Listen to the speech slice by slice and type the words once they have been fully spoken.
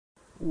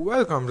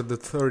Welcome to the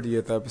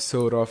 30th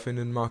episode of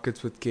Indian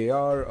Markets with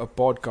KR, a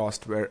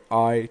podcast where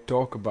I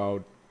talk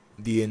about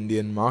the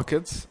Indian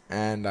markets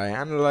and I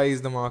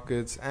analyze the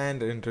markets.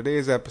 And in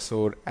today's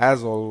episode,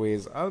 as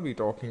always, I'll be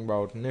talking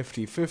about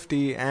Nifty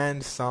 50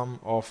 and some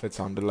of its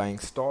underlying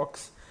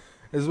stocks,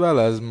 as well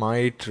as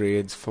my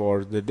trades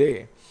for the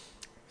day.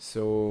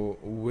 So,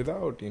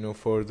 without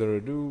further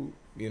ado,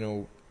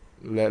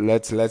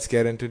 let's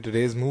get into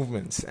today's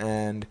movements.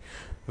 And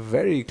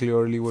very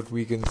clearly, what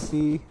we can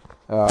see,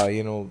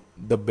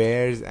 the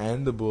Bears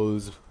and the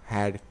Bulls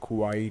had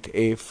quite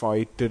a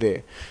fight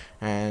today.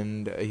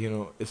 And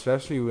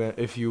especially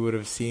if you would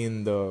have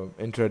seen the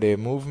intraday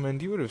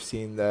movement, you would have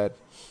seen that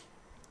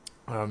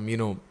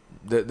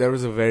there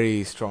was a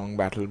very strong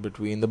battle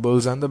between the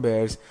Bulls and the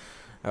Bears,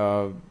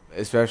 uh,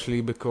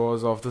 especially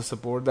because of the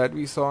support that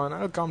we saw. And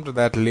I'll come to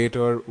that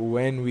later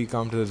when we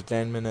come to the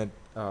 10-minute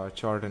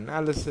chart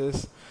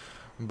analysis.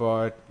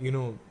 But,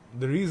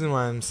 the reason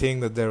why I'm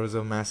saying that there was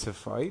a massive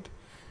fight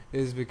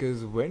is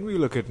because when we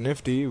look at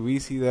Nifty, we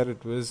see that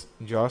it was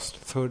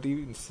just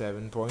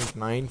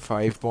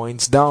 37.95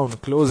 points down,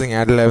 closing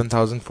at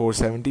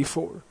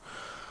 11,474.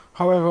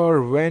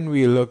 However, when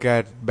we look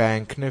at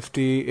Bank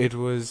Nifty, it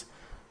was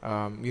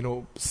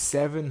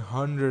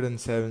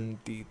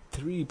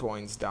 773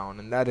 points down,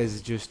 and that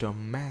is just a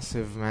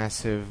massive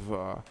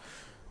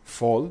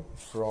fall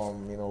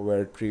from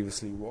where it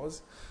previously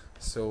was.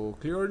 So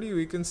clearly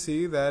we can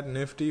see that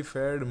Nifty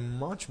fared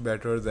much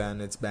better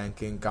than its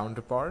banking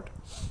counterpart,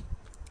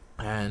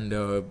 and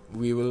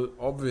we will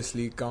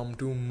obviously come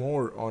to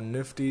more on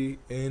Nifty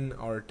in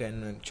our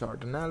 10-minute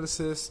chart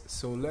analysis.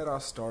 So let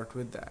us start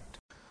with that.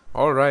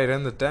 Alright,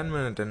 in the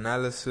 10-minute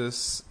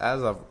analysis,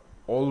 as I've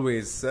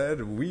always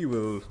said, we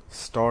will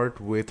start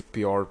with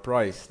pure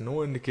price.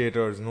 No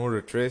indicators, no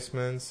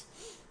retracements.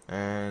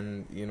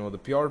 And, the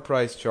pure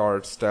price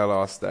charts tell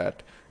us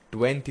that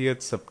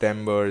 20th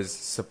September's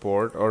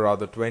support, or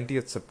rather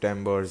 20th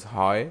September's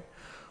high,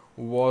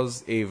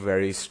 was a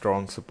very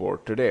strong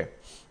support today.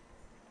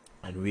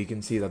 And we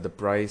can see that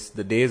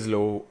the day's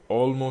low,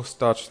 almost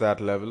touched that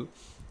level.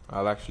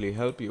 I'll actually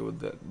help you with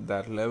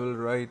that level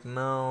right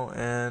now,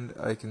 and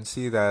I can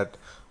see that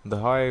the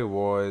high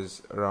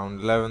was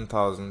around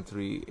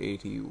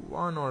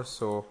 11,381 or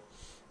so,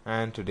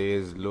 and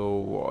today's low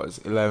was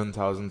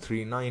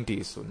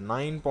 11,390. So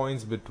 9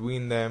 points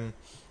between them,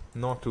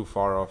 not too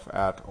far off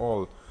at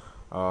all.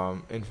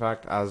 In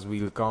fact, as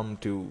we'll come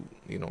to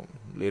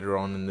later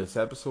on in this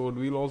episode,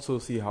 we'll also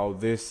see how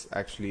this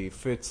actually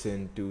fits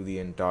into the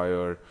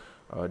entire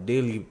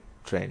daily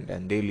trend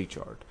and daily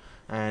chart.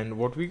 And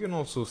what we can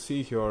also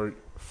see here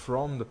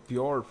from the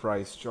pure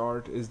price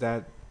chart is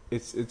that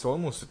it's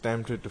almost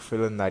attempted to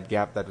fill in that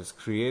gap that was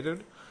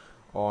created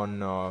on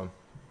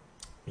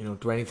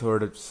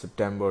 23rd of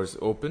September's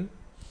open.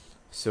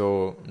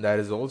 So that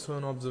is also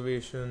an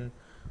observation.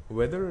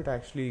 Whether it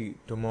actually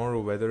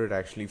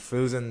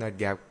fills in that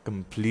gap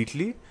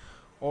completely,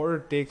 or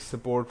it takes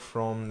support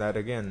from that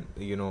again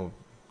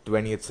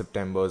 20th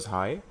September's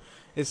high,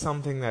 is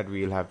something that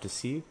we'll have to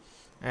see.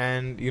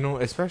 And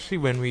especially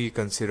when we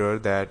consider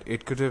that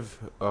it could have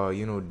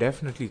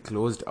definitely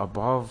closed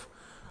above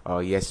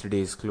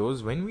yesterday's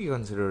close, when we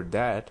consider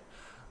that,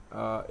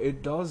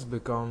 it does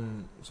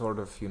become sort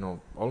of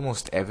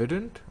almost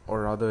evident,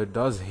 or rather it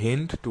does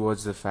hint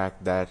towards the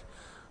fact that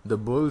the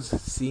Bulls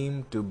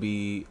seem to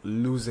be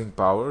losing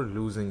power,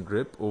 losing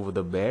grip over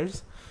the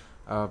Bears,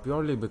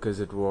 purely because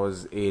it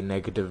was a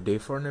negative day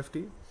for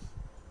Nifty.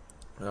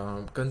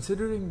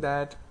 Considering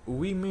that,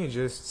 we may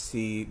just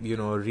see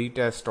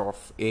retest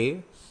of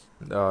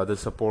the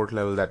support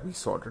level that we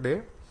saw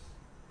today,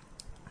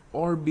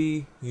 or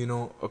B,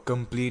 a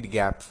complete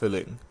gap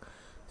filling.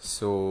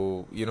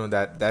 So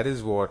that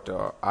is what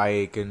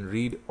I can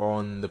read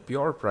on the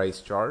pure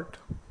price chart.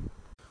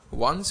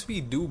 Once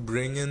we do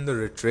bring in the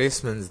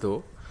retracements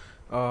though,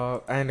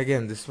 and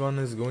again this one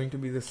is going to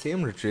be the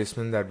same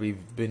retracement that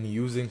we've been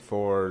using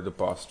for the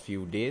past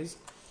few days,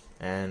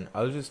 and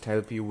I'll just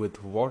help you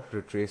with what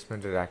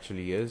retracement it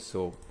actually is.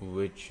 So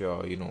which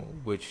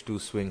two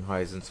swing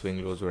highs and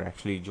swing lows we're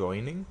actually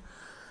joining,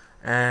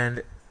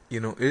 and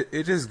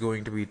it is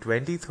going to be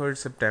 23rd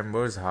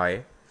September's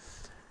high,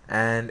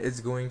 and it's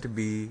going to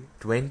be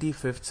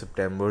 25th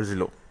September's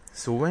low.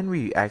 So when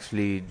we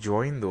actually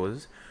join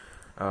those,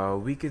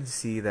 we can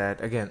see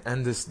that again,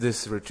 and this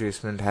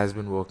retracement has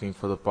been working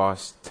for the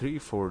past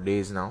 3-4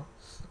 days now,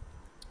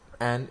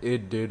 and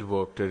it did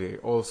work today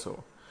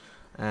also.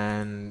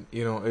 And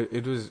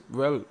it was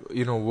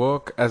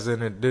work as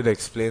in it did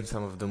explain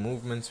some of the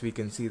movements. We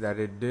can see that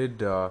it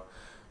did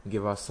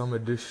give us some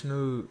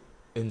additional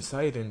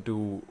insight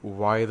into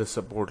why the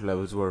support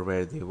levels were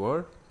where they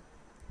were.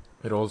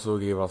 It also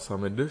gave us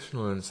some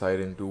additional insight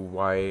into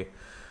why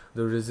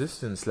the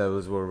resistance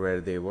levels were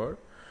where they were.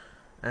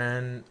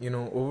 And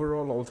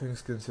overall, all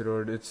things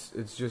considered, it's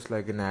just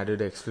like an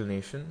added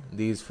explanation,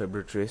 these Fib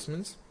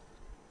retracements.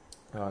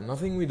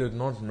 Nothing we did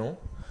not know,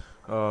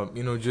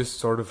 just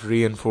sort of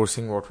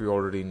reinforcing what we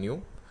already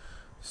knew.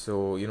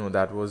 So,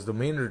 that was the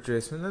main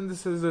retracement, and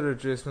this is the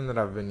retracement that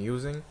I've been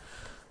using.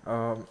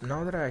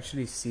 Now that I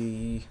actually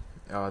see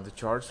the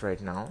charts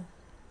right now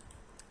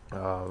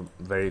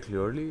very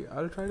clearly,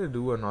 I'll try to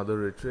do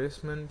another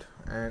retracement,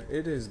 and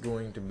it is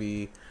going to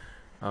be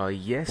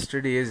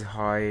yesterday's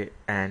high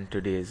and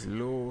today's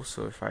low.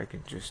 So if I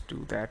can just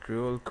do that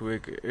real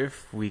quick,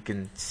 if we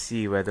can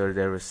see whether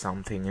there is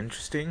something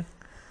interesting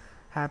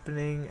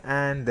happening,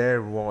 and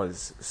there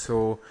was.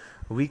 So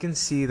we can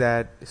see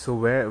that, so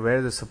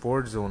where the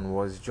support zone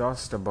was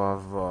just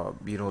above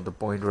the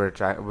point where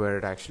where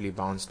it actually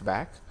bounced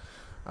back,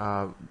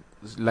 uh,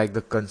 like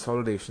the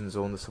consolidation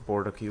zone, the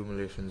support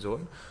accumulation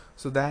zone.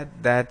 So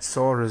that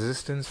saw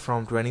resistance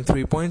from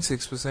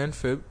 23.6%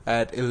 fib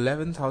at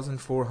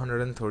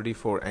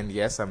 11,434. And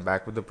yes, I'm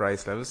back with the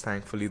price levels.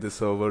 Thankfully, the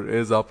server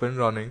is up and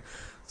running.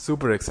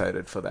 Super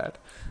excited for that.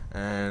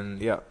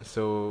 And yeah,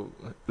 so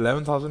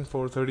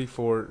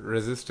 11,434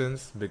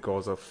 resistance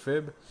because of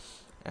fib.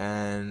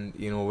 And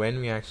when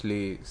we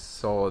actually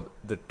saw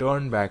the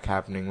turn back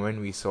happening,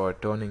 when we saw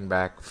it turning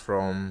back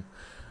from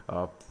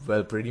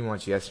pretty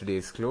much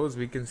yesterday's close,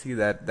 we can see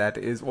that that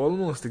is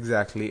almost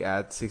exactly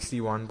at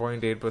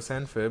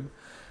 61.8% fib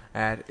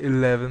at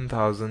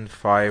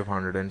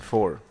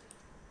 11,504.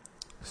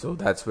 So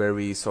that's where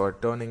we saw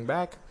it turning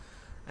back.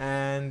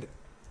 And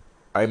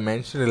I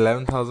mentioned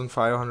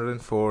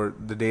 11,504,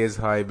 the day's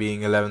high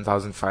being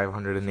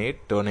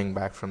 11,508, turning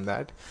back from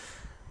that.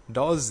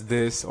 Does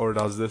this or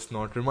does this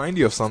not remind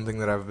you of something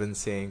that I've been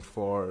saying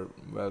for,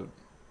 well,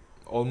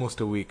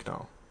 almost a week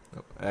now?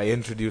 I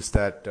introduced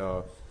that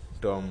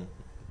term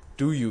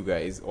to you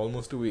guys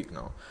almost a week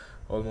now,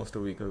 almost a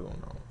week ago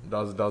now.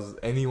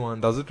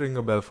 Does it ring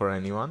a bell for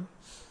anyone?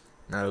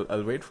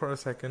 I'll wait for a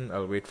second.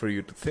 I'll wait for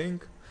you to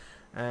think.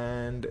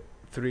 And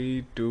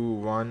 3, 2,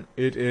 1.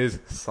 It is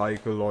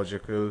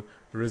psychological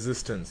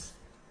resistance,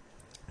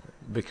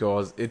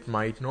 because it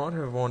might not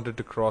have wanted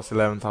to cross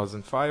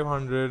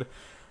 11,500,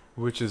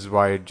 which is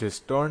why it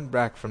just turned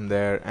back from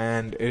there,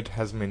 and it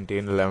has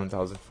maintained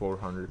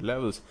 11,400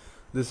 levels.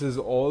 This is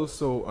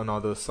also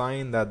another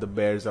sign that the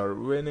bears are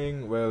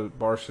winning, well,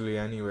 partially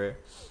anyway,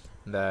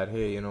 that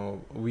hey,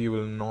 we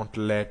will not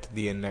let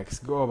the index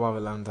go above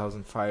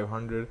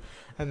 11,500,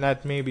 and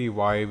that may be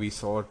why we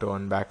saw a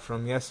turn back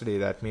from yesterday.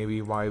 That may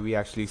be why we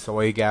actually saw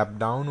a gap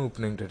down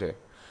opening today.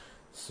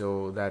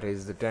 So that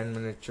is the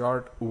 10-minute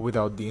chart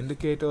without the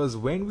indicators.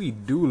 When we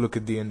do look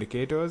at the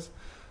indicators,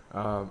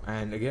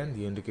 and again,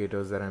 the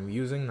indicators that I'm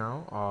using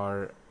now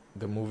are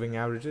the moving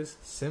averages,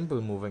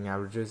 simple moving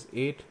averages,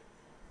 8,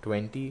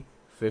 20,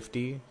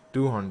 50,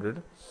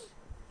 200,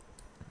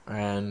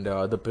 and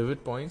the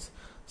pivot points.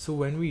 So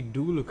when we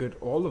do look at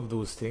all of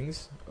those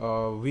things,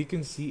 we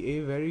can see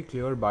a very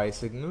clear buy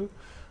signal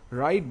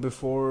right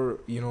before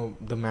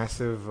the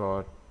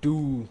massive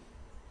 2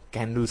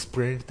 candle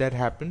sprint that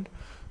happened.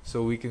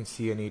 So we can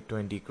see an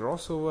 820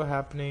 crossover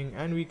happening,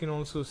 and we can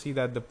also see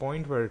that the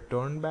point where it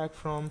turned back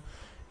from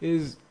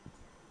is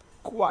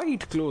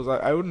quite close.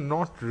 I would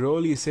not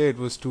really say it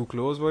was too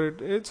close,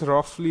 but it's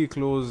roughly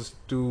close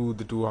to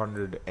the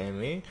 200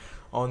 MA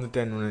on the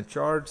 10-minute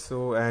chart.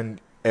 So, and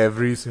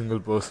every single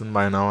person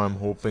by now, I'm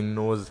hoping,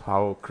 knows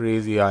how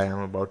crazy I am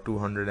about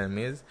 200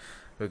 MAs,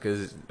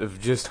 because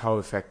of just how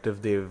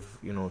effective they've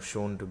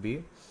shown to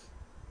be.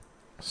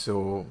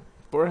 So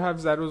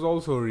perhaps that was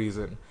also a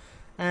reason.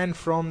 And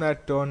from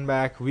that turn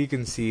back, we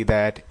can see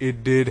that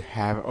it did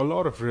have a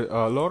lot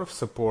of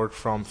support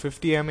from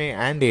 50 MA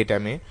and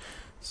 8 MA.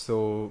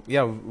 So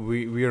yeah,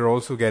 we are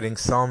also getting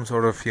some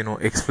sort of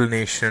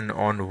explanation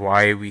on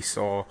why we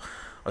saw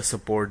a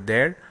support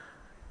there.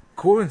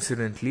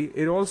 Coincidentally,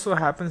 it also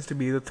happens to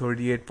be the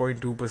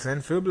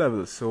 38.2% fib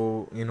level.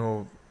 So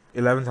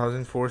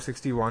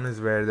 11,461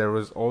 is where there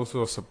was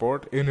also a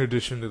support in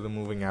addition to the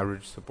moving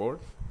average support.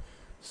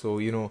 So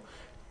to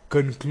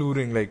conclude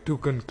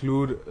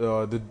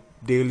the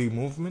daily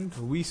movement,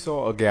 we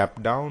saw a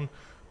gap down.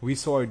 We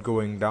saw it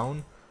going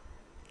down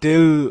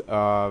till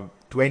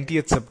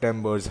 20th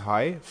September's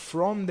high.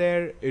 From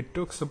there, it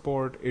took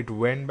support. It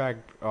went back.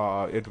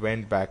 It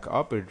went back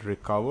up. It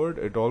recovered.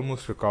 It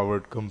almost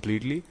recovered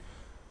completely.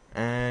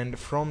 And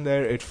from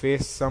there, it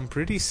faced some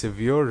pretty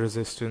severe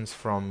resistance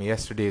from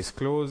yesterday's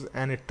close,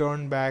 and it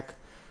turned back,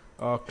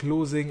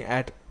 closing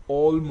at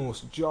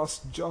almost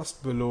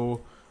just below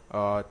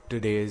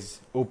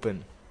today's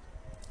open.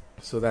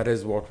 So that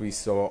is what we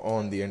saw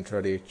on the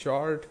intraday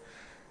chart.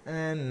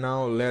 And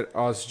now let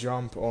us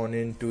jump on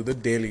into the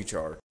daily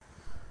chart.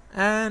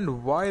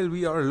 And while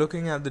we are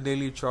looking at the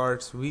daily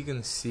charts, we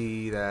can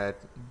see that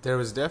there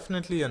was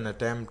definitely an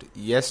attempt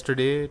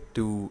yesterday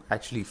to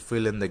actually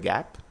fill in the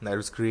gap that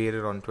was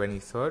created on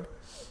 23rd.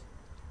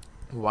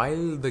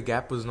 While the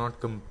gap was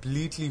not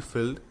completely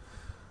filled,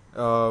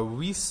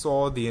 we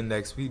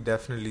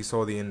definitely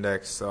saw the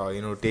index,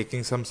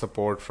 taking some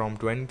support from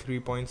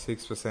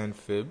 23.6%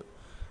 fib,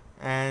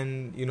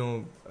 and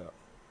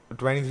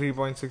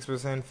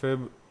 23.6%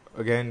 fib,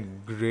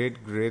 again,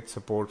 great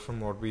support from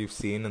what we've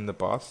seen in the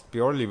past,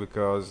 purely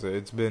because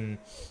it's been,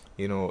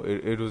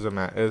 it was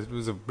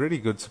a pretty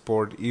good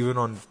support even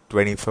on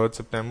 23rd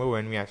September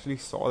when we actually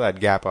saw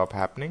that gap up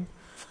happening.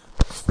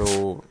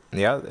 So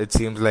yeah, it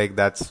seems like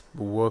that's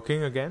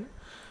working again.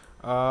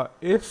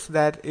 If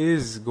that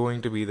is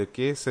going to be the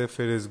case, if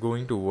it is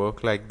going to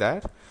work like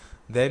that,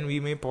 then we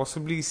may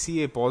possibly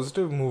see a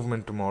positive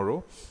movement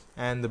tomorrow.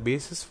 And the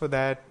basis for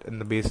that,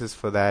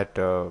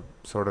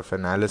 sort of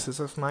analysis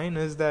of mine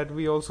is that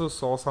we also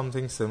saw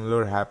something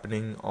similar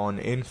happening on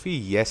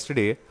Infi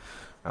yesterday,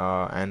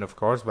 and of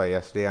course by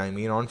yesterday I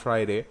mean on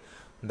Friday,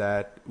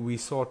 that we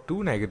saw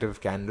two negative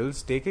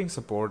candles taking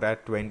support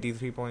at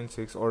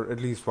 23.6, or at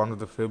least one of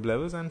the fib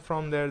levels, and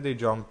from there they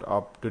jumped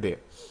up today.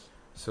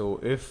 So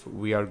if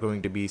we are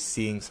going to be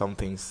seeing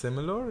something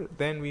similar,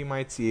 then we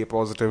might see a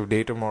positive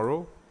day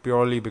tomorrow,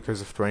 purely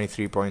because of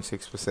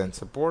 23.6%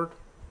 support.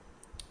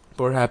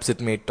 Perhaps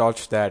it may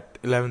touch that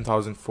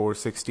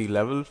 11,460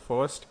 level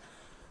first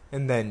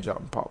and then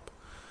jump up.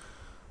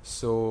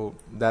 So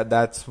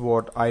that's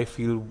what I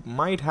feel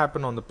might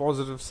happen on the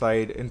positive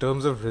side. In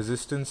terms of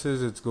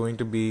resistances, it's going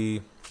to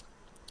be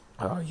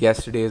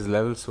yesterday's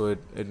level, so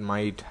it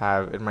might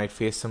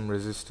face some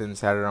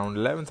resistance at around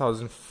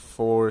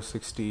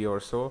 11,460 or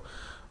so,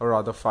 or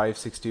rather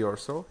 560 or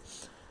so,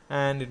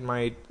 and it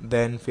might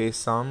then face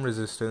some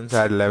resistance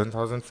at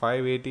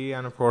 11,580,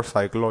 and of course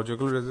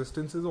psychological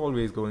resistance is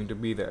always going to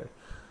be there.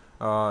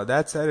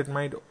 That said, it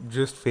might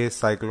just face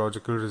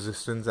psychological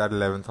resistance at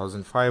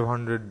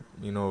 11,500,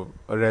 a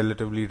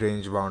relatively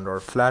range bound or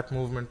flat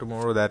movement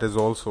tomorrow. That is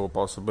also a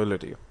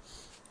possibility.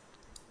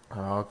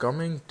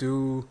 Coming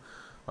to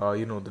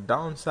the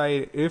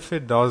downside, if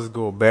it does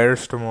go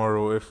bearish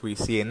tomorrow, if we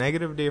see a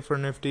negative day for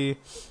Nifty,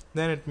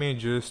 then it may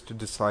just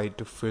decide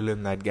to fill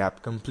in that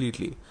gap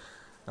completely,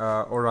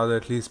 or rather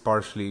at least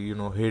partially,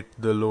 hit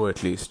the low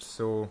at least.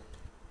 So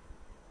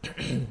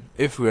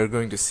if we are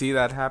going to see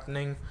that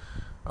happening,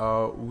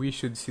 we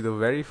should see the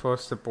very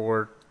first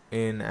support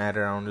in at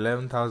around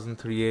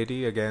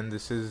 11,380. Again,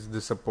 this is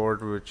the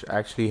support which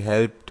actually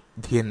helped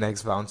the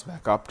index bounce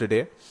back up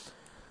today.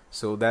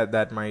 So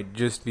that might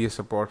just be a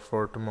support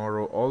for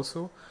tomorrow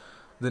also.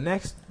 The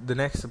next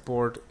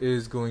support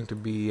is going to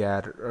be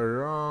at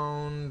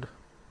around,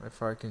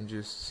 if I can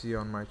just see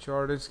on my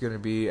chart, it's going to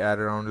be at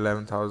around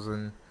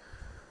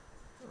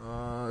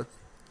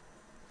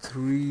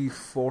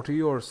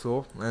 11,340 or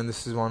so, and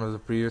this is one of the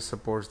previous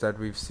supports that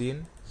we've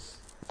seen.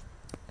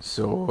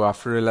 So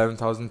after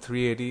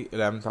 11,380,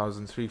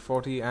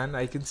 11,340, and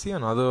I can see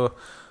another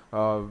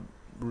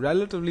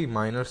relatively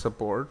minor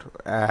support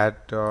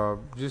at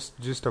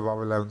just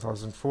above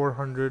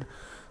 11,400.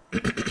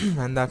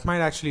 And that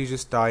might actually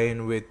just tie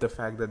in with the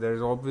fact that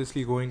there's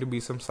obviously going to be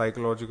some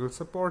psychological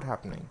support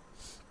happening.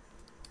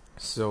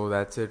 So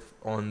that's it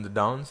on the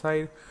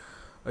downside.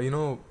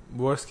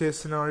 Worst case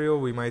scenario,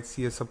 we might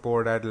see a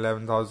support at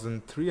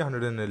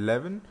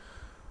 11,311,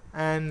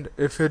 and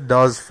if it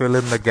does fill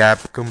in the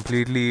gap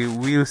completely,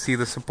 we'll see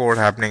the support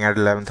happening at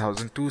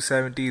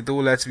 11,270. Though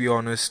let's be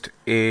honest,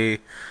 a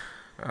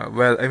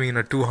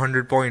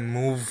 200-point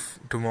move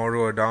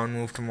tomorrow, a down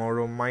move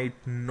tomorrow, might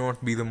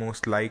not be the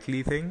most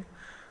likely thing.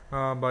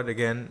 But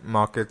again,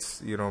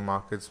 markets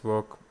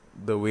work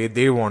the way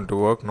they want to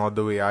work, not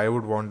the way I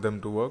would want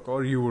them to work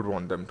or you would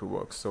want them to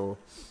work. So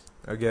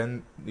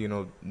again,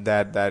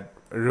 that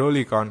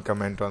really can't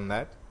comment on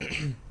that.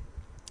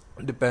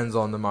 Depends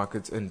on the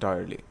markets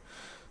entirely.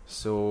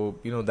 So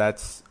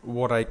that's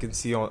what I can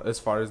see as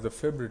far as the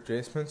fib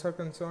retracements are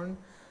concerned.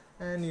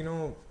 And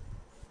in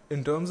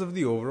terms of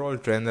the overall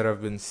trend that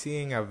I've been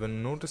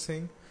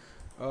noticing,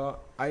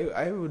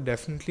 I would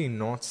definitely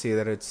not say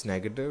that it's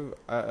negative.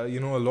 A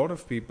lot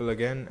of people,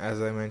 again,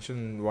 as I mentioned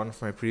in one of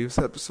my previous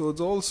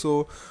episodes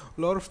also,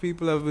 a lot of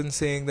people have been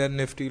saying that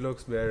Nifty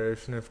looks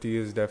bearish, Nifty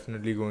is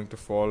definitely going to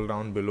fall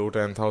down below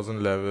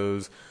 10,000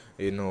 levels,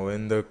 in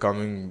the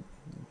coming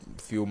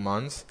few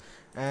months.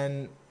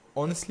 And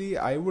honestly,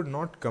 I would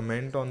not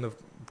comment on the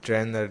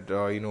trend that,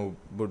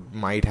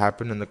 might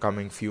happen in the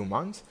coming few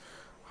months.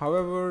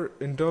 However,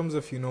 in terms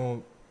of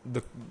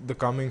the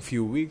coming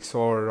few weeks,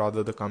 or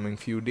rather the coming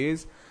few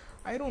days,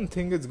 I don't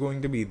think it's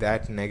going to be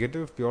that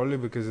negative, purely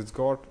because it's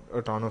got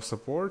a ton of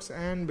supports,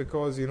 and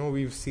because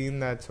we've seen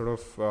that sort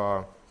of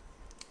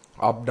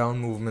up down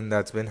movement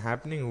that's been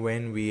happening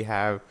when we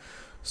have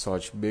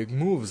such big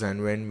moves,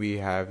 and when we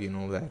have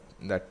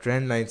that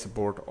trend line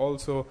support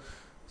also.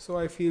 So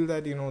I feel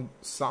that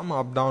some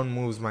up down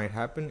moves might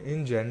happen.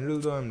 In general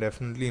though, I'm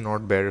definitely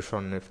not bearish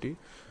on Nifty.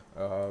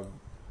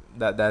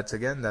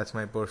 That's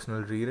my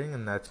personal reading,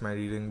 and that's my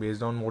reading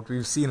based on what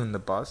we've seen in the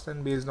past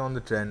and based on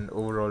the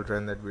overall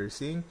trend that we're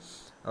seeing.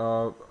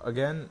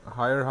 Again,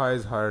 higher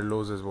highs, higher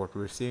lows is what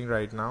we're seeing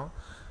right now.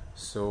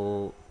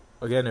 So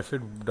again, if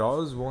it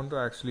does want to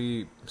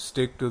actually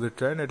stick to the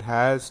trend, it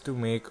has to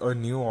make a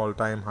new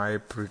all-time high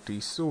pretty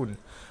soon,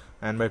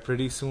 and by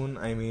pretty soon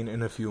I mean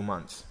in a few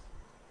months.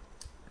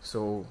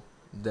 So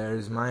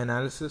there's my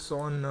analysis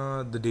on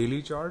the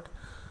daily chart.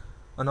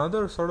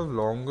 Another sort of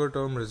longer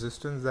term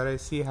resistance that I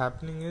see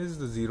happening is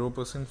the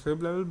 0%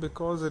 fib level,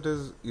 because it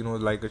is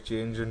like a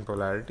change in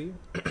polarity.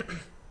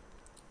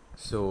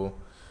 So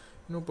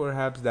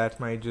perhaps that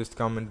might just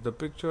come into the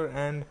picture.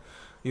 And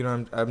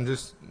I'm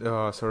just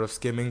sort of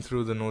skimming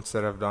through the notes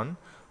that I've done.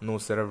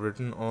 notes that I've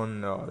written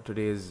on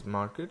today's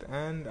market,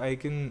 and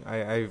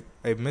I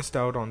missed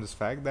out on this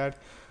fact that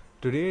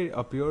today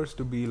appears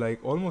to be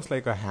like almost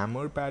like a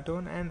hammer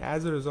pattern, and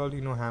as a result,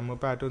 hammer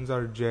patterns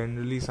are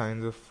generally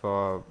signs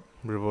of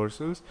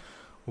reversals.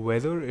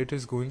 Whether it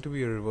is going to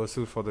be a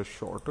reversal for the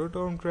shorter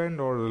term trend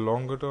or the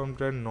longer term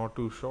trend, not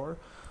too sure.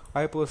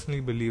 I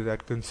personally believe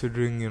that,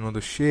 considering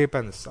the shape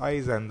and the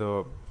size and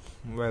the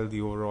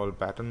overall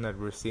pattern that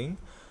we're seeing,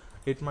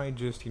 it might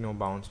just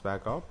bounce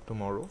back up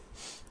tomorrow.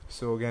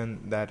 So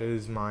again, that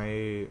is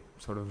my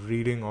sort of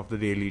reading of the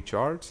daily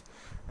charts,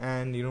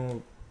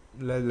 and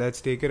let's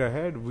take it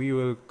ahead. We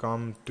will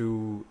come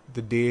to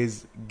the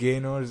day's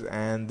gainers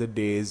and the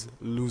day's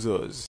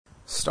losers.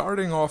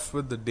 Starting off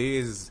with the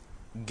day's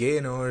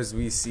gainers,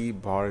 we see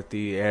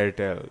Bharti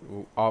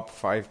Airtel up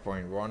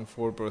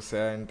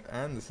 5.14%,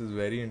 and this is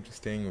very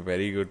interesting,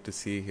 very good to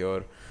see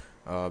here.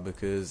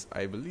 Because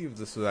I believe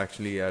this was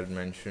actually, I had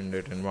mentioned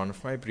it in one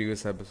of my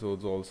previous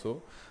episodes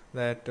also,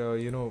 that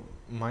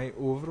my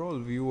overall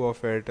view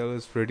of Airtel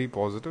is pretty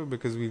positive,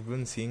 because we've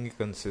been seeing a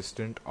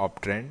consistent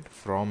uptrend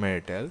from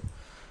Airtel,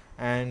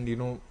 and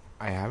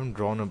I haven't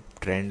drawn a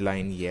trend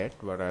line yet,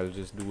 but I'll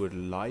just do it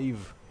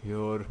live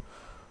here.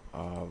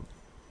 uh,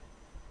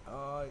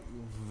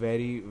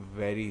 Very,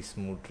 very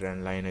smooth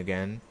trend line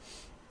again.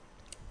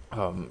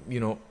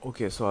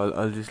 Okay, so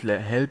I'll just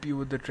help you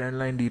with the trend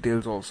line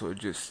details also. It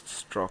just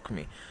struck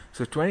me.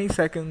 So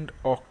 22nd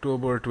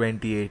October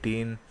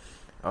 2018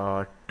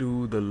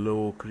 to the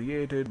low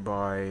created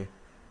by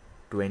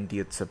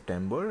 20th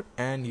September,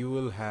 and you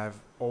will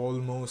have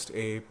almost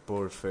a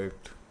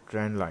perfect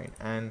trend line.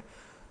 And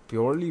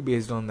purely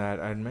based on that,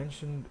 I had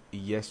mentioned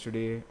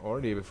yesterday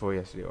or day before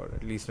yesterday, or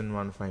at least in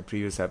one of my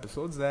previous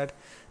episodes, that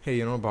hey,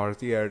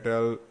 Bharti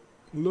Airtel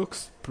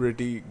looks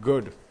pretty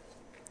good,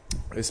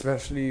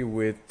 especially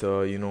with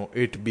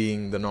it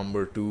being the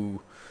number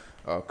two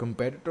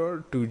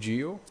competitor to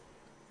Jio,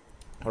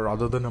 or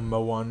rather the number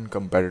one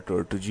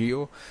competitor to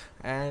Jio.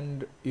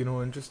 And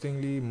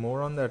interestingly,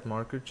 more on that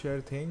market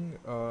share thing,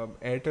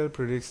 Airtel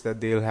predicts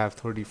that they'll have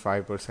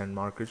 35%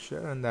 market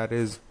share, and that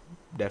is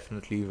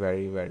definitely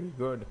very, very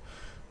good.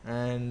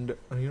 And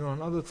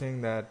another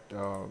thing that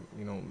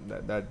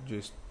that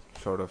just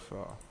sort of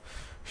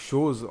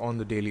shows on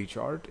the daily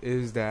chart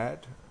is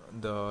that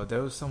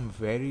there was some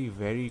very,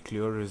 very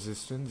clear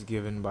resistance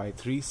given by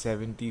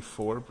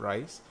 374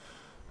 price,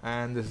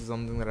 and this is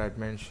something that I'd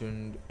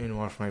mentioned in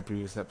one of my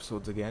previous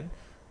episodes again.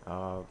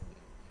 uh,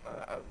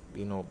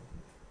 you know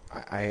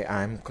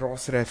I'm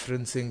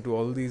cross-referencing to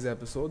all these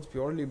episodes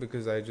purely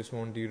because I just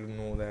want you to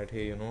know that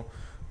hey,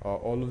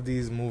 all of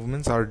these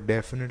movements are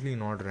definitely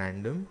not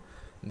random.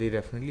 They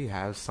definitely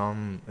have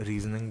some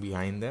reasoning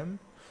behind them.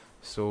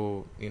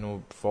 So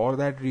for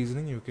that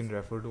reasoning, you can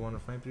refer to one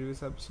of my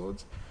previous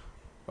episodes.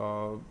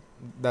 uh,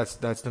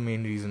 that's the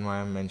main reason why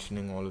I'm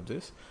mentioning all of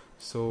this.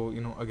 So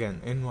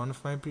again, in one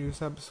of my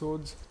previous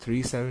episodes,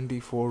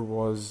 374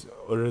 was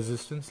a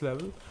resistance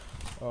level.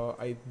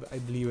 I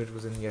believe it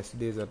was in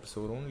yesterday's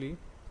episode only.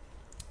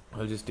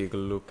 I'll just take a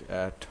look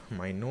at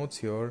my notes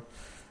here,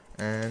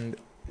 and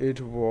it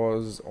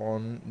was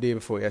on day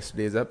before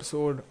yesterday's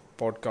episode,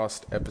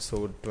 podcast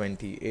episode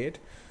 28.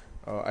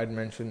 I'd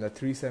mentioned that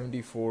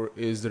 374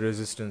 is the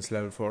resistance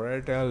level for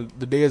Airtel.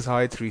 The day's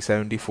high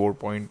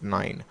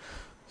 374.9.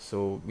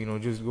 So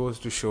just goes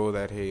to show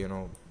that hey,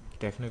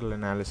 technical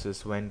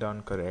analysis, when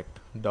done correct,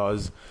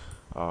 does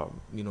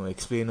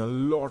explain a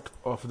lot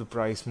of the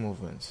price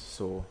movements.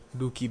 So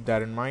do keep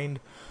that in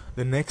mind.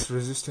 The next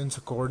resistance,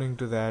 according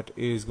to that,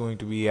 is going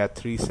to be at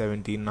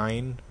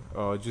 379,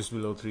 just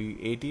below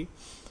 380.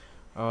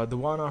 The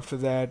one after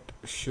that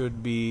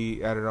should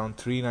be at around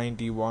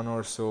 391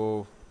 or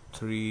so,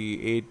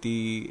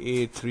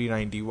 388,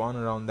 391,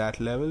 around that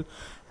level.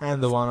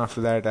 And the one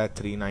after that at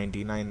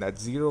 399.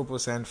 That's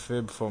 0%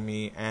 fib for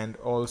me, and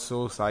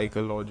also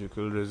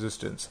psychological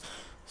resistance.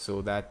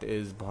 So that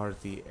is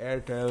Bharti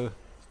Airtel.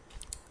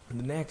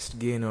 The next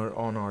gainer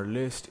on our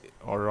list,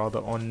 or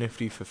rather on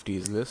Nifty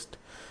 50's list,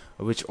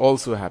 which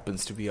also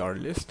happens to be our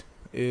list,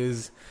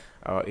 is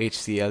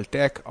HCL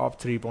Tech,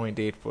 up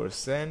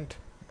 3.8%.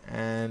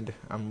 And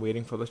I'm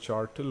waiting for the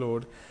chart to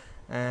load.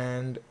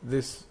 And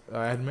this,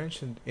 I had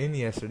mentioned in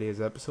yesterday's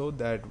episode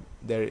that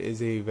there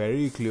is a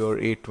very clear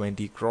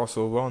 820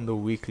 crossover on the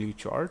weekly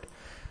chart,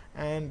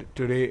 and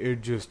today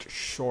it just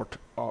shot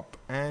up.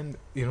 And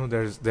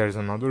there's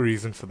another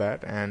reason for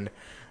that, and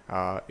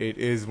it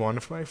is one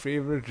of my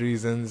favorite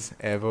reasons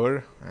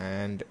ever.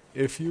 And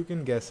if you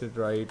can guess it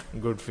right,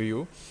 good for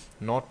you.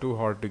 Not too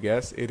hard to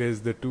guess. It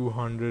is the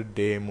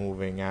 200-day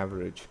moving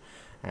average,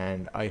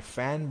 and I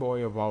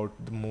fanboy about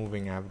the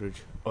moving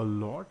average a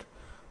lot.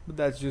 But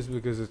that's just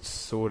because it's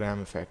so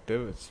damn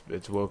effective.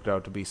 It's worked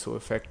out to be so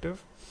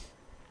effective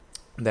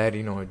that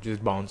it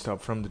just bounced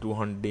up from the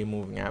 200-day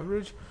moving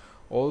average.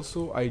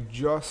 Also, I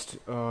just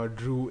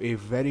drew a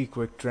very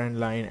quick trend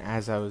line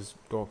as I was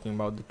talking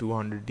about the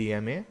 200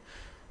 DMA,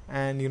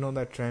 and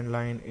that trend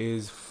line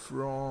is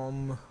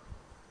from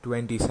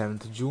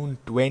 27th June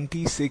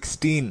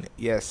 2016.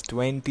 Yes,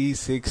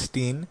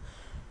 2016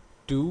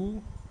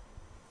 to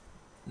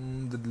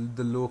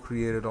the low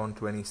created on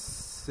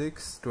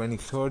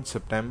 23rd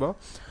September.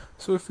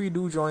 So if we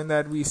do join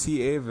that, we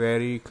see a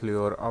very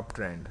clear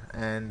uptrend.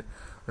 And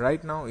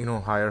right now,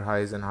 higher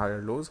highs and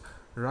higher lows.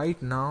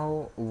 Right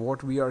now,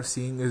 what we are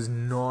seeing is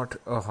not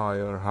a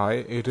higher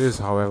high. It is,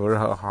 however,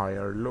 a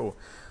higher low.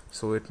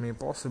 So it may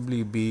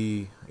possibly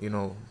be,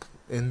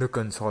 in the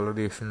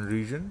consolidation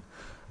region.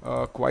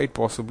 Quite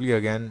possibly,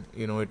 again,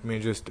 it may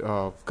just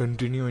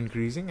continue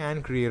increasing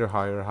and create a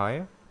higher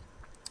high.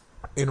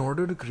 In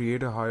order to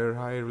create a higher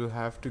high, it will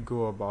have to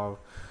go above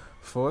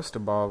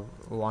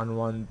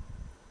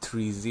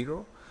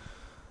 1130,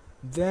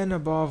 then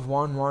above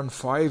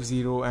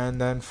 1150,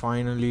 and then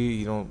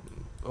finally,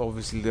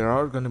 obviously there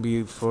are going to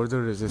be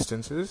further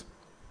resistances,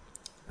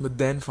 but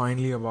then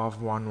finally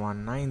above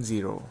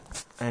 1190.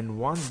 And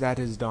once that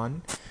is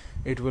done,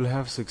 it will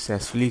have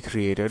successfully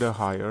created a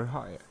higher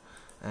high.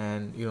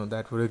 And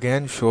that would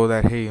again show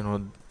that, hey,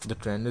 the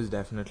trend is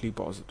definitely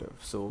positive.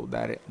 So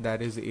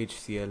that is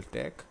HCL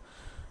Tech.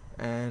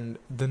 And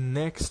the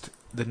next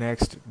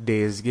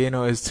day's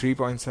gainer is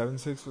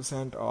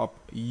 3.76% up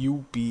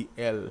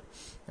UPL.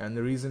 And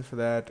the reason for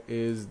that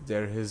is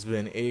there has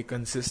been a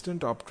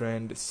consistent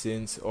uptrend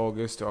since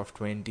August of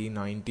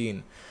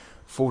 2019.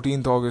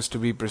 14th August to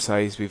be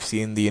precise. We've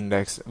seen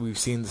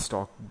the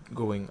stock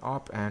going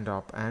up and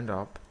up and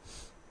up.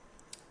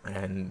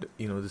 And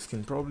this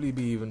can probably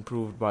be even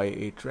proved by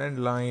a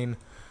trend line.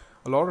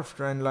 A lot of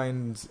trend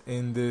lines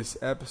in this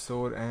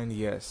episode, and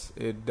yes,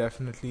 it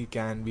definitely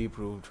can be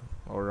proved,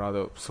 or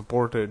rather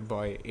supported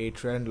by a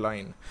trend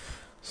line.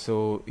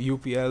 So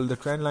UPL, the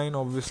trend line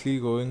obviously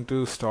going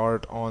to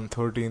start on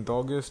 13th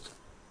August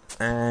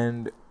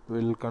and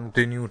will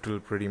continue till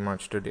pretty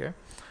much today.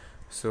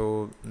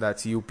 So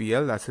that's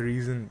UPL. That's a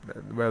reason,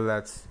 well,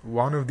 that's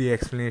one of the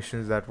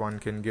explanations that one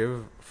can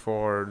give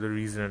for the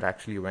reason it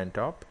actually went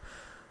up.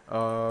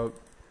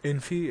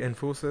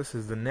 Infosys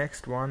is the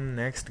next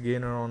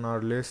gainer on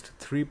our list,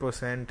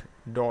 3%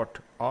 dot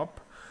up,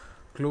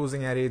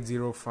 closing at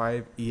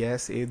 805.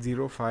 Yes,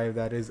 805,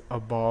 that is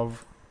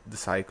above the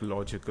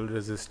psychological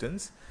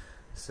resistance.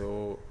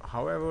 So,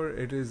 however,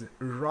 it is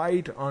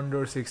right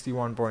under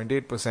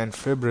 61.8%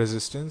 fib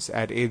resistance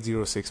at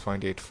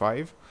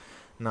 806.85.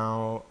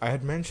 Now, I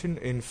had mentioned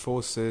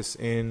Infosys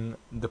in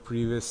the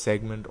previous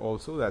segment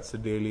also, that's the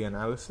daily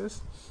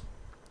analysis.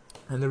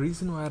 And the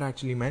reason why I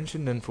actually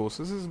mentioned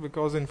Infosys is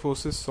because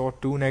Infosys saw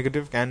two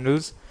negative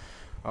candles,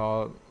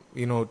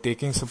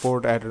 taking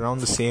support at around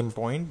the same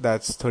point.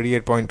 That's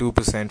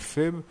 38.2%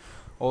 fib,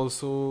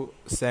 also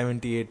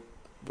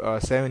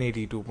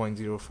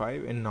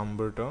 782.05 in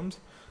number terms.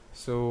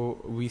 So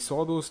we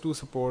saw those two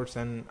supports,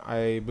 and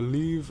I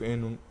believe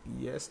in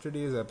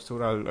yesterday's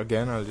episode,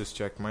 I'll just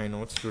check my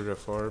notes to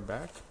refer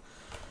back.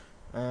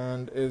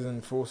 And is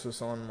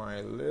Infosys on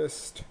my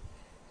list?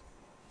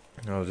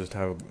 I'll just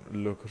have a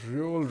look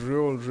real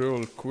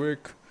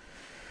quick.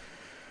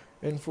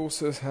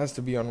 Infosys has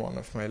to be on one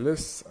of my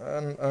lists,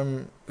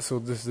 and so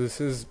this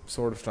is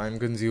sort of time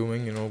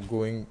consuming,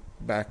 going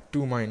back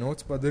to my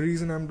notes. But the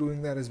reason I'm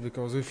doing that is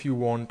because if you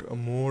want a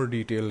more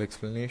detailed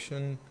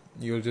explanation,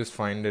 you'll just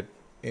find it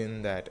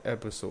in that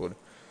episode.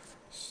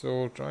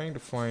 So trying to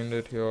find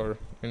it here,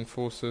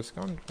 Infosys,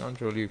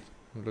 can't really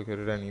look at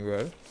it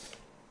anywhere.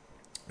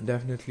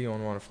 Definitely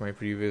on one of my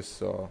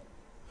previous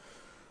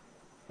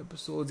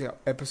episodes,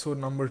 episode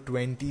number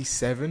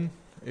 27.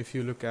 If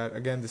you look at,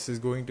 again, this is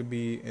going to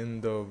be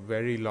in the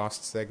very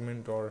last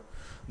segment, or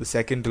the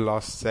second to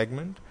last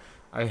segment.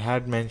 I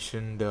had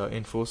mentioned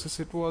Infosys.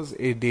 It was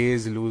a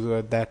day's loser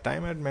at that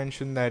time. I'd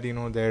mentioned that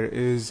there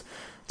is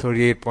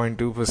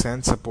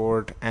 38.2%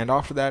 support, and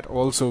after that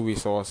also we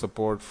saw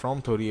support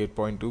from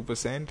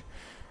 38.2%,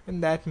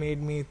 and that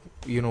made me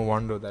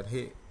wonder that,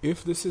 hey,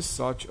 if this is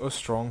such a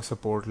strong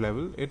support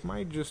level, it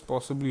might just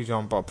possibly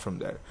jump up from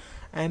there.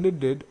 And it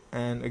did.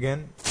 And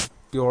again,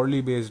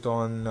 purely based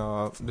on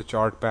the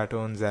chart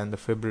patterns and the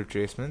fib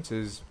retracements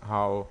is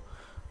how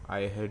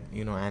I had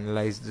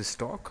analyzed the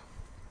stock.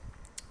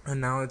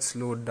 And now it's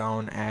slowed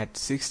down at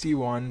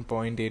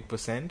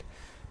 61.8%,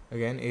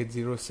 again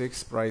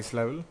 806 price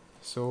level.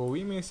 So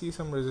we may see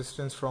some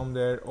resistance from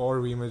there, or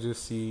we may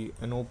just see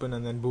an open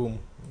and then boom,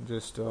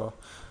 just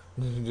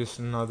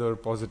another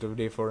positive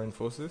day for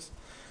Infosys.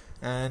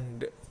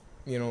 And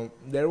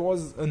there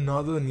was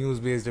another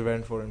news-based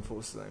event for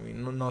Infosys. I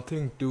mean,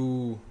 nothing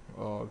too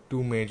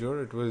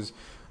major. It was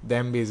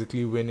them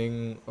basically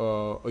winning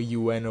a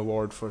UN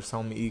award for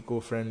some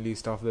eco-friendly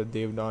stuff that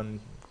they've done,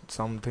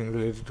 something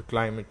related to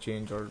climate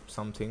change or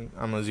something,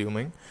 I'm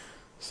assuming.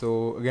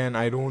 So again,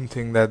 I don't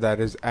think that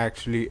is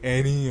actually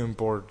any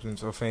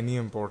importance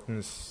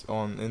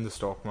in the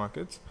stock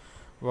markets.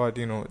 But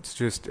it's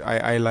just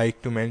I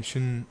like to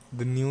mention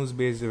the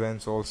news-based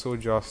events also,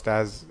 just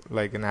as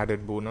like an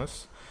added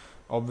bonus.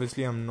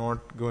 Obviously, I'm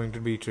not going to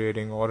be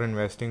trading or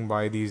investing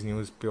by these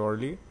news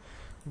purely,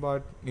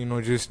 but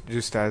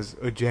just as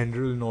a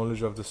general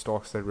knowledge of the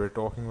stocks that we're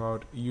talking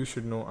about, you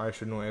should know, I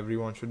should know,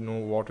 everyone should know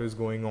what is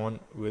going on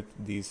with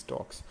these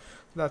stocks.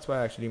 That's why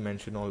I actually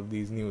mention all of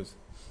these news.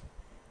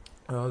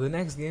 The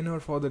next gainer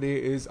for the day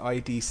is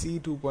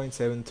ITC,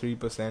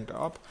 2.73%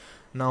 up.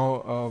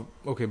 Now,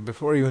 okay,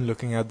 before even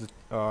looking at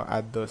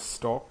the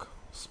stock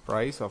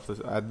price of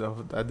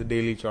the at the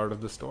daily chart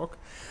of the stock,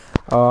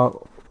 uh,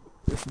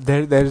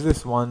 there's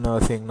this one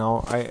thing.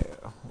 Now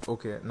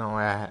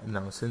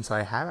since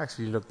I have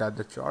actually looked at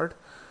the chart,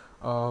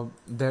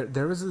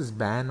 there was this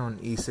ban on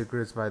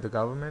e-cigarettes by the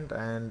government,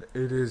 and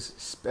it is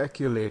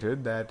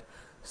speculated that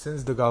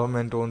since the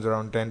government owns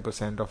around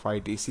 10% of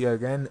ITC,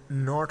 again,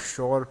 not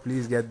sure,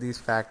 please get these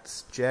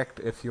facts checked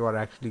if you are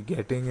actually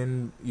getting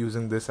in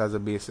using this as a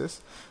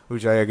basis,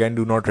 which I again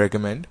do not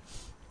recommend.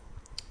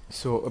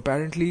 So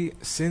apparently,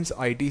 since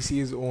ITC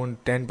is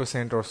owned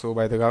 10% or so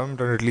by the government,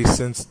 or at least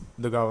since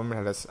the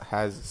government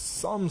has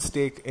some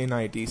stake in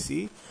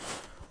ITC,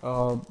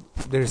 uh,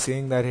 they're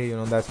saying that, hey,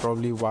 that's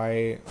probably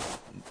why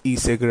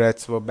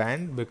e-cigarettes were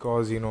banned,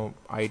 because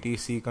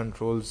ITC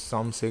controls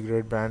some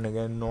cigarette brand.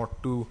 Again,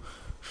 not too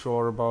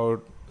sure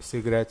about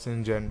cigarettes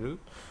in general,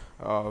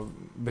 uh,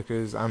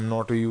 because I'm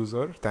not a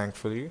user,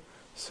 thankfully.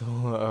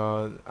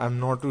 So I'm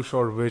not too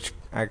sure which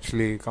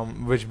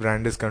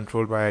brand is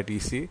controlled by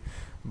ITC.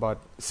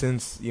 But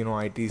since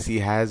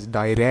ITC has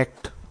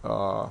direct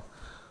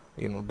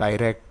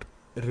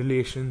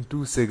relation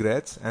to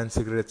cigarettes, and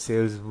cigarette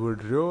sales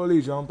would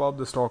really jump up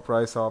the stock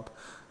price up,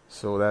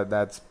 so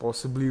that's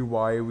possibly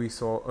why we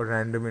saw a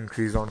random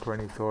increase on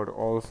 23rd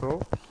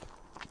also.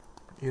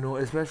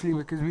 Especially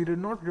because we did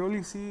not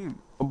really see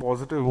a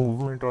positive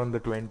movement on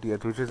the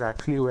 20th, which is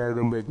actually where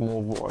the big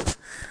move was.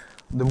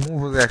 The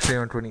move was actually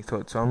on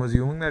 23rd, so I'm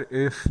assuming that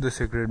if the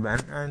cigarette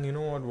ban,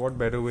 and what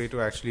better way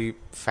to actually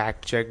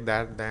fact check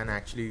that than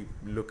actually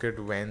look at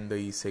when the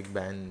e-cig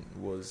ban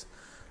was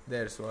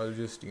there. So I'll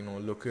just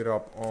look it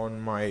up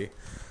on my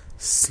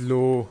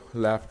slow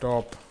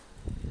laptop.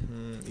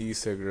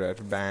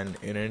 E-cigarette ban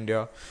in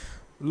India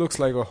looks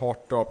like a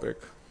hot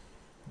topic,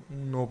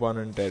 no pun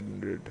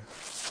intended.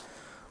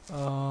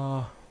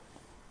 uh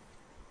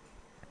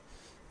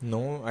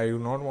no, I do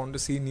not want to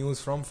see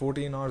news from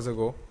 14 hours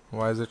ago.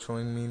 Why is it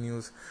showing me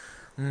news?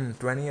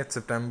 20th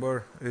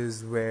September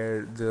is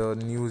where the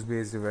news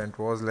based event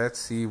was. Let's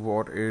see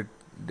what it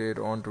did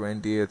on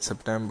 20th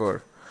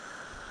September.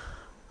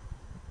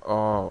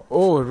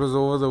 Oh, it was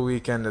over the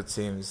weekend, it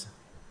seems.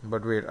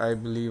 But wait, I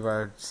believe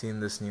I've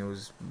seen this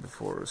news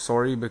before.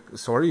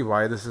 Sorry,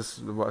 why this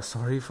is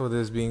sorry for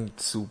this being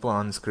super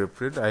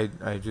unscripted.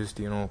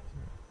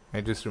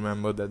 I just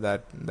remember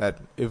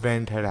that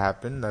event had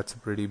happened. That's a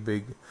pretty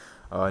big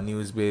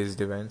news-based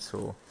event.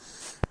 So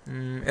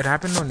it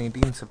happened on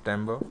 18th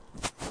September.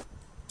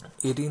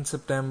 18th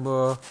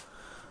September.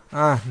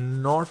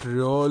 Not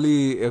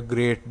really a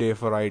great day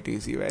for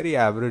ITC. Very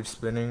average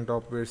spinning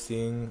top we're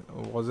seeing.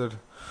 Was it?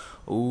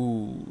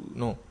 Ooh,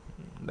 no,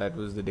 that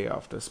was the day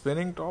after.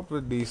 Spinning top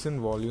with decent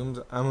volumes.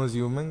 I'm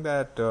assuming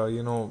that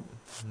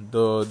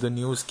the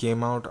news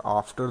came out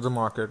after the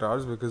market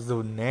hours, because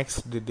the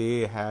next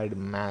day had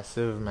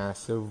massive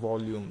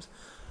volumes.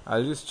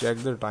 I'll just check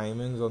the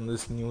timings on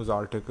this news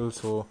article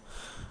so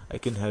I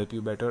can help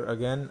you better.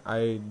 Again,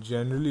 I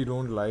generally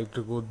don't like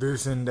to go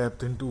this in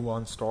depth into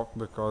one stock,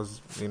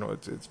 because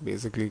it's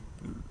basically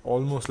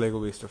almost like a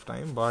waste of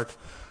time. But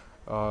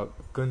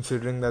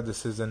considering that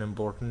this is an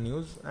important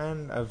news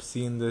and I've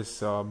seen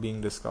this being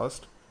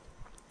discussed,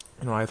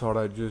 I thought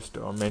I'd just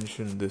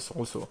mention this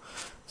also.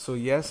 So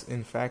yes,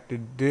 in fact,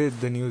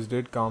 the news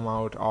did come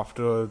out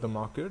after the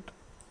market,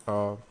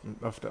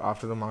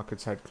 after the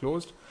markets had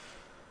closed,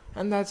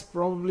 and that's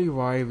probably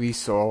why we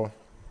saw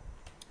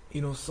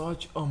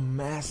such a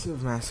massive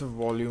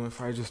volume.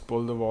 If I just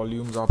pull the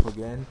volumes up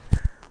again,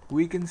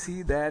 we can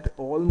see that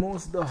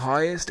almost the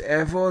highest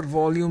ever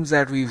volumes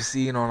that we've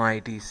seen on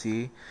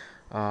ITC,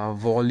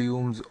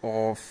 volumes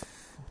of,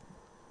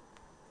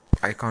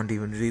 I can't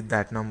even read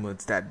that number,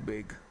 it's that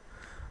big,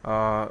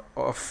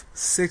 of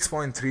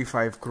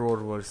 6.35 crore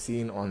were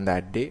seen on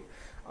that day.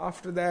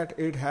 After that,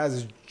 it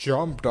has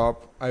jumped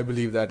up. I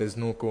believe that is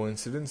no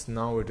coincidence.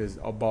 Now it is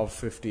above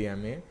 50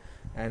 MA,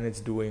 and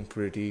it's doing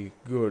pretty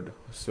good.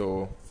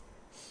 So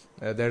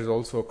there's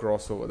also a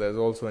crossover. There's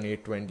also an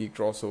 820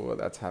 crossover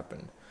that's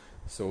happened.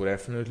 So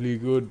definitely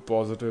good,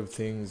 positive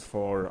things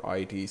for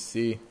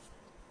ITC.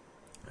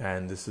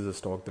 And this is a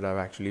stock that I've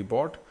actually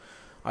bought.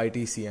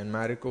 ITC and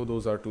Marico,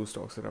 those are two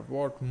stocks that I've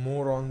bought.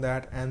 More on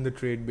that and the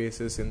trade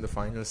basis in the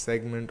final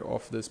segment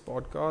of this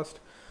podcast.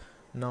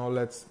 Now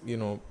let's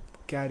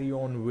carry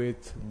on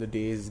with the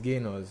day's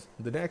gainers.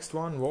 The next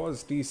one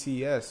was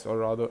TCS, or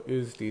rather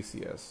is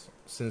TCS,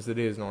 since the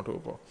day is not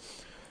over.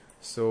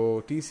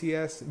 So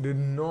TCS did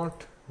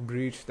not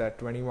breach that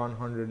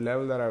 2100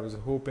 level that I was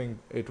hoping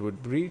it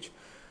would breach.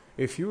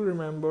 If you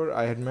remember,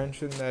 I had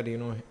mentioned that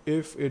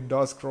if it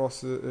does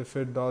cross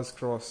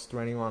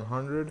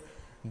 2100,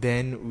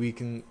 then we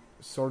can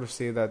sort of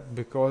say that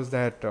because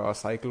that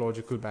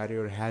psychological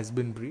barrier has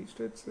been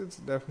breached, it's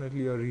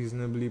definitely a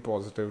reasonably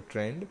positive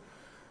trend.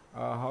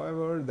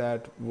 However,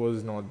 that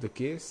was not the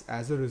case.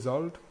 As a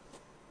result,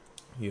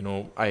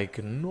 I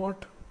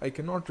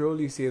cannot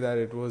really say that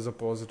it was a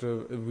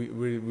positive.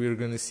 We're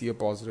going to see a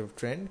positive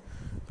trend,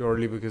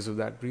 purely because of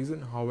that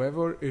reason.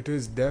 However, it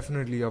is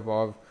definitely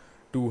above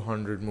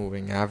 200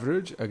 moving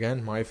average.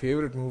 Again, my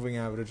favorite moving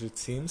average, it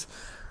seems.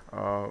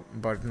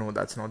 But no,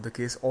 that's not the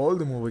case. All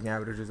the moving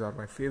averages are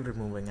my favorite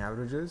moving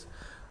averages.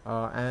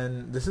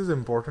 And this is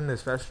important,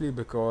 especially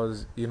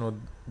because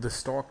the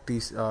stock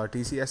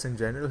TCS in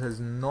general has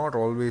not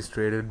always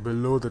traded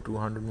below the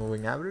 200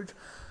 moving average.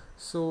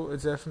 So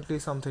it's definitely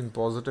something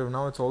positive.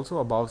 Now it's also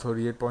above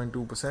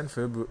 38.2%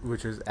 fib,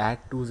 which is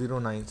at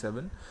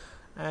 2097,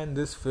 and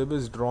this fib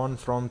is drawn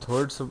from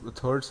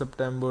 3rd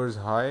September's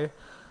high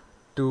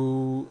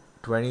to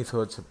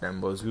 23rd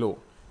September's low.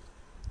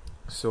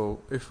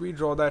 So if we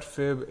draw that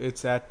fib,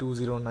 it's at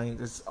 209.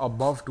 It's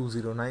above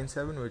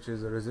 2097, which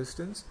is a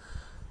resistance.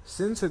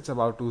 Since it's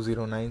about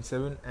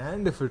 2097,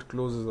 and if it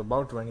closes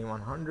about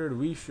 2100,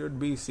 we should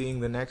be seeing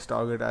the next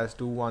target as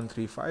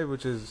 2135,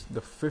 which is the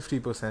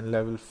 50%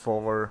 level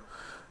for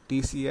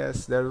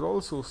TCS. There's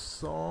also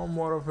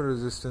somewhat of a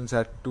resistance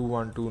at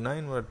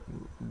 2129, but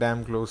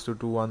damn close to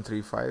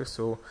 2135,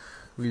 so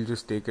we'll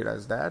just take it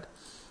as that.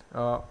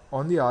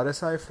 On the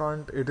RSI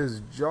front, it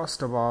is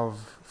just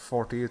above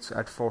 40. It's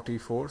at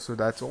 44, so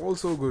that's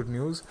also good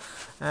news.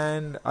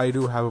 And I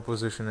do have a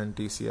position in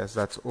TCS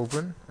that's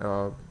open.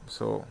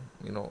 So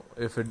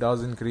if it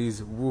does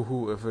increase,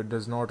 woohoo. If it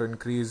does not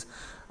increase,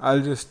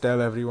 I'll just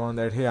tell everyone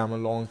that hey, I'm a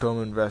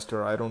long-term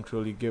investor. I don't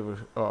really give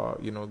a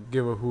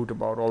hoot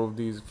about all of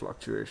these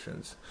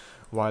fluctuations,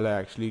 while I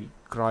actually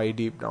cry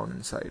deep down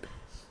inside.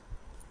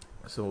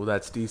 So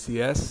that's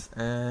TCS,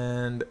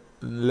 and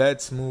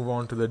let's move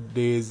on to the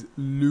day's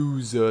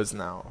losers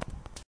now.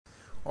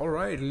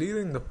 Alright,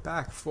 leading the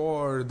pack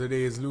for the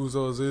day's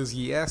losers is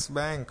Yes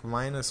Bank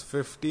minus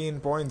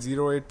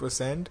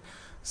 15.08%.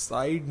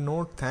 Side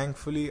note,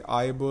 thankfully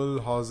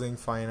IBL Housing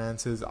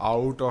Finance is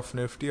out of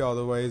Nifty,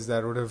 otherwise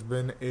that would have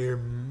been a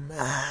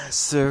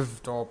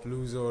massive top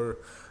loser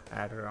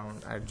at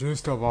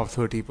just above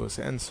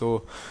 30%.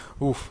 So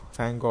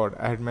thank God.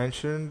 I had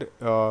mentioned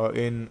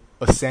in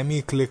a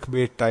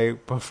semi-clickbait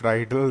type of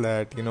title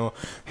that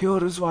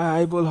here is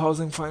why IBL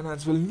Housing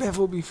Finance will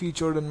never be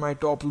featured in my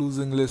top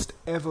losing list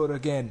ever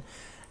again,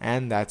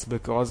 and that's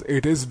because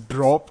it is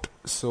dropped.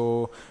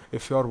 So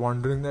if you're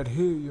wondering that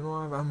hey,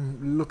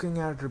 I'm looking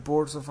at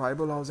reports of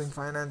IBL Housing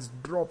Finance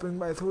dropping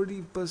by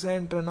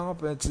 30% and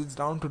up, it's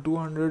down to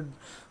 200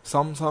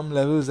 some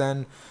levels,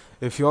 and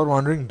if you're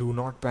wondering, do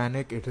not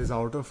panic. It is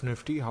out of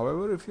Nifty.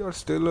 However, if you're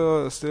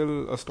still a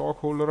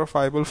stockholder of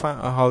IBL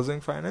Housing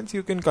Finance,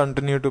 you can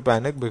continue to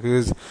panic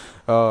because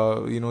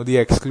the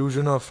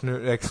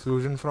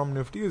exclusion from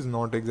Nifty is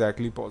not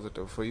exactly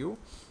positive for you.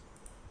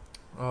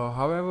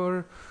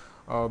 However,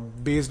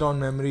 based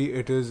on memory,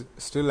 it is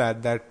still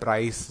at that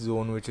price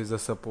zone, which is a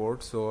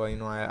support. So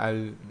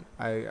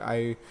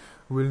I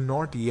will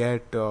not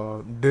yet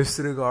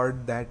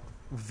disregard that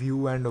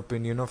view and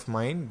opinion of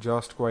mine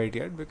just quite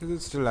yet, because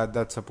it's still at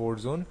that support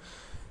zone.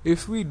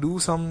 If we do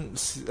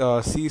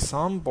see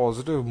some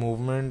positive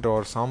movement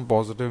or some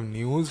positive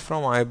news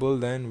from IBL,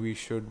 then we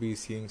should be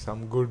seeing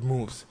some good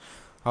moves.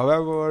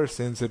 However,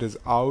 since it is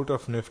out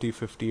of Nifty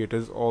 50, it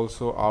is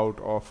also out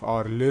of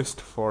our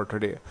list for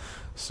today.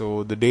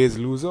 So the day's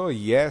loser,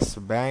 Yes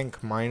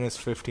Bank minus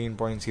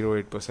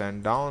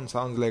 15.08% down.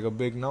 Sounds like a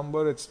big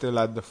number. It's still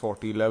at the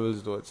 40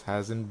 levels, though it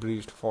hasn't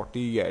breached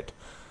 40 yet.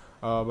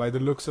 By the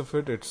looks of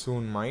it, it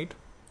soon might.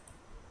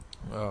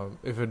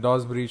 If it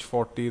does breach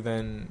 40,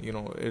 then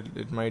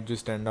it might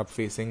just end up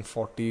facing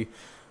 40.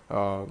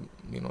 The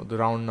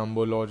round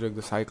number logic,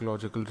 the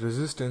psychological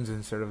resistance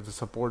instead of the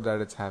support that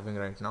it's having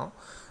right now.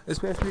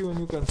 Especially when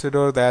you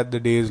consider that the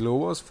day's low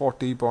was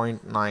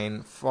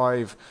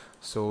 40.95.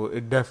 So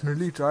it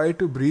definitely tried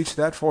to breach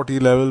that 40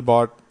 level,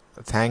 but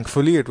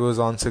thankfully it was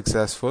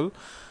unsuccessful.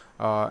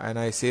 And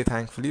I say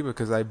thankfully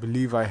because I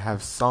believe I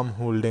have some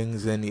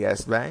holdings in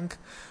Yes Bank.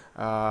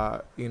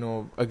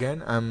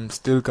 Again, I'm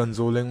still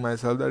consoling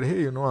myself that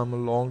hey, I'm a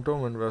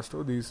long-term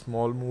investor. These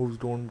small moves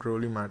don't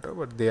really matter,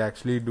 but they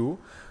actually do.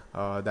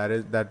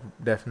 That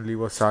definitely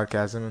was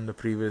sarcasm in the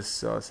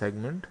previous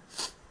segment.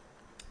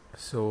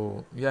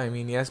 So yeah,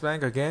 Yes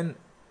Bank, again,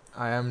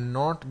 I am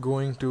not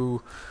going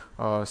to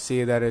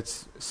say that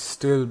it's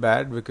still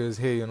bad, because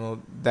hey,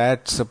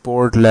 that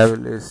support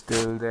level is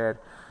still there.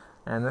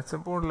 And that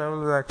support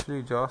level is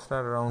actually just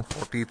at around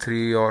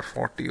 43 or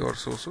 40 or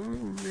so. So,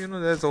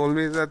 there's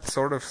always that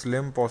sort of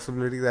slim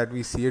possibility that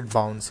we see it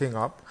bouncing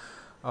up.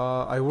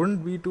 I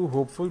wouldn't be too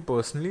hopeful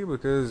personally,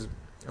 because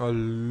a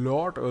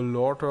lot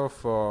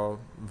of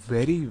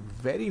very,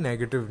 very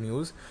negative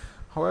news.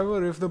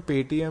 However, if the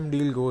Paytm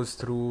deal goes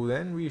through,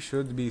 then we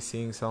should be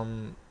seeing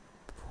some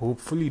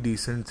hopefully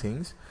decent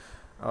things.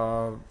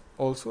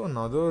 Also,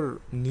 another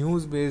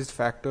news-based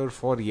factor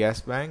for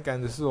Yes Bank,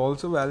 and this is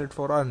also valid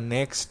for our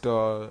next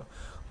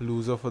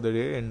loser for the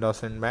day,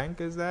 IndusInd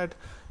Bank, is that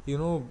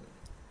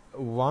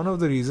one of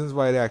the reasons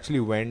why they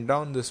actually went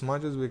down this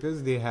much is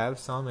because they have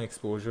some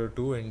exposure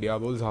to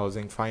Indiabulls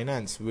Housing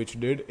Finance, which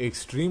did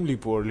extremely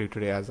poorly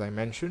today, as I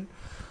mentioned.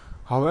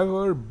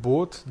 However,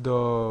 both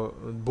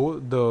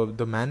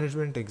the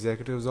management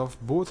executives of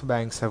both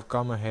banks have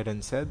come ahead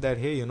and said that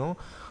hey,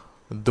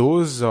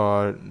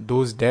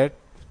 those debt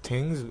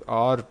things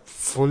are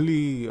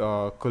fully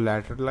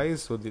collateralized,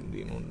 so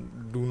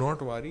do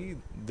not worry.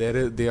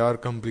 They are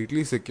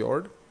completely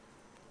secured,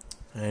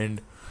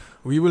 and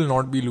we will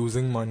not be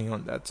losing money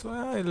on that. So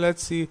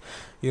let's see.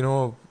 You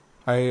know,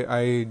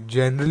 I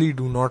generally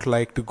do not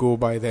like to go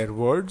by their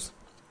words,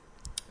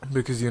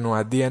 because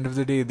at the end of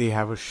the day they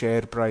have a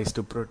share price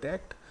to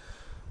protect.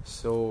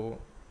 So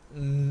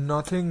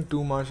nothing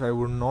too much. I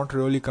would not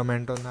really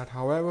comment on that.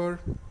 However,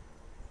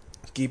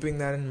 keeping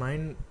that in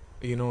mind,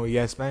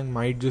 Yes Bank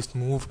might just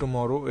move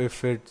tomorrow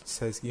if it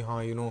says ki,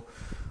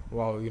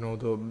 wow,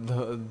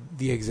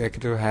 the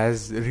executive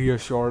has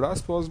reassured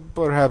us,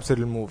 perhaps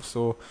it'll move.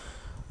 So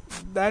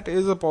that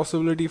is a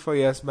possibility for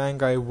Yes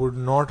Bank. I would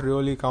not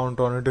really count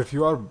on it. If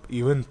you are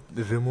even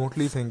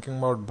remotely thinking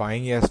about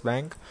buying Yes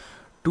Bank,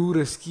 too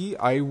risky.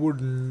 I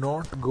would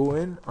not go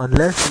in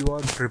unless you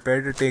are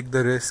prepared to take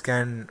the risk,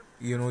 and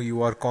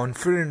you are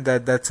confident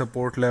that that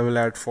support level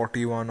at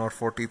 41 or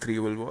 43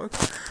 will work.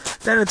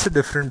 Then it's a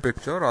different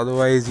picture.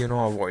 Otherwise,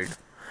 avoid.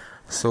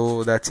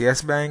 So that's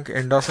Yes Bank.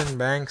 IndusInd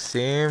Bank,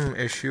 same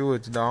issue.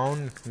 It's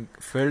down,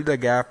 filled the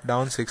gap,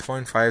 down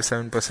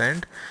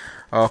 6.57%.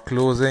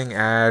 Closing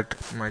at,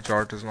 my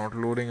chart is not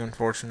loading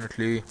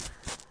unfortunately.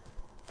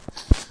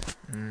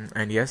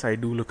 And yes, I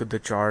do look at the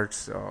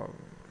charts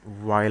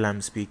while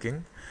I'm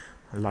speaking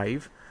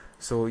live.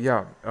 So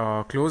yeah,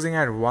 closing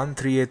at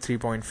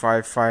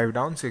 1383.55,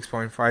 down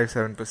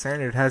 6.57%.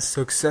 It has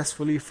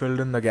successfully filled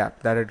in the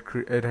gap that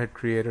it had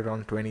created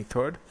on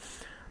 23rd.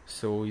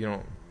 So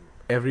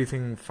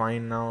everything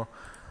fine now,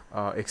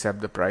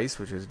 except the price,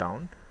 which is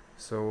down.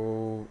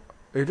 So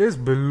it is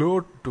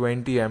below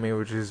 20 MA,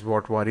 which is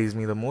what worries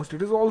me the most.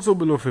 It is also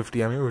below 50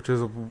 MA, which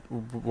is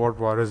what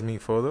worries me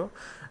further.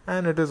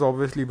 And it is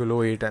obviously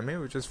below 8 MA,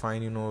 which is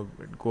fine.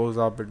 It goes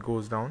up, it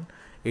goes down.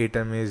 8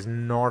 MA is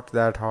not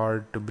that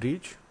hard to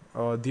breach.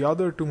 The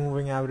other two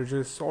moving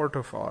averages sort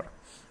of are.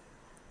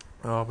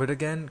 But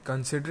again,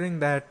 considering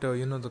that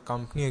the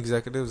company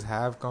executives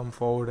have come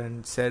forward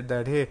and said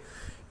that, hey,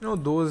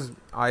 those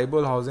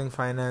IBOL housing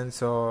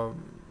finance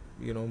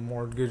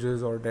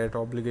mortgages or debt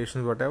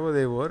obligations, whatever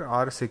they were,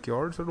 are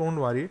secured, so don't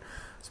worry.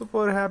 So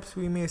perhaps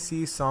we may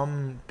see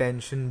some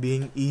tension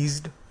being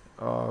eased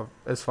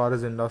as far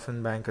as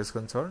IndusInd Bank is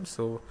concerned.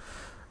 So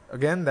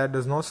again, that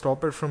does not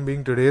stop it from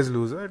being today's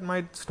loser. It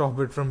might stop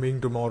it from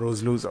being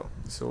tomorrow's loser.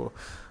 So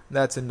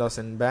that's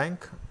IndusInd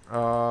Bank.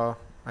 I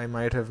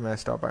might have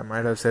messed up. I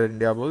might have said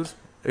Indiabulls.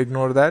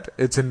 Ignore that.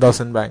 It's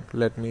IndusInd Bank.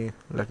 Let me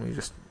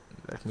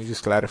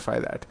just clarify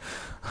that.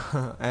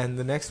 And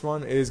the next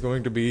one is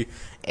going to be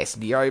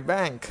SBI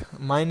Bank,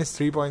 minus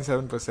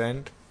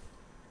 3.7%,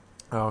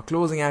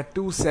 closing at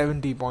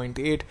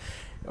 270.8.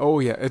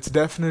 Oh yeah, it's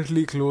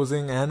definitely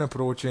closing and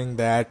approaching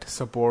that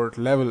support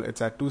level.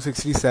 It's at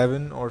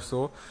 267 or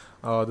so,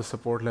 the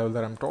support level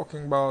that I'm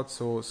talking about.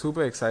 So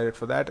super excited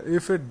for that.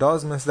 If it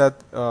does miss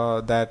that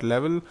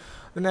level,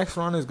 the next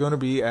one is going to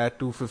be at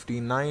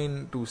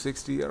 259,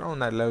 260, around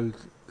that level.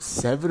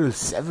 Several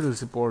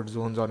support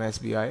zones on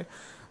SBI.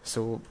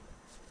 So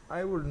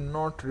I would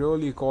not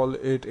really call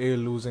it a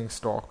losing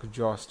stock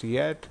just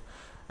yet.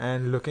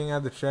 And looking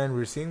at the trend,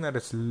 we're seeing that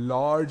it's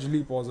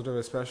largely positive,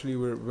 especially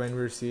when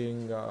we're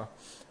seeing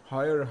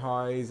higher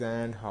highs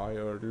and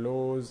higher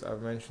lows.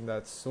 I've mentioned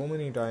that so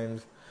many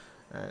times,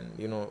 and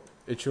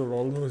it should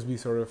almost be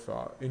sort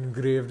of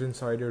engraved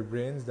inside your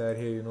brains that,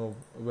 hey,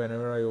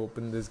 whenever I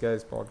open this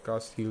guy's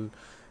podcast, he'll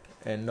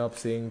end up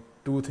saying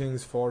two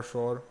things for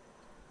sure.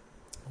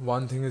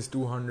 One thing is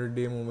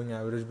 200-day moving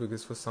average,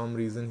 because for some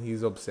reason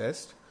he's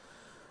obsessed,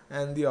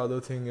 and the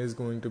other thing is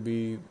going to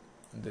be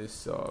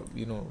this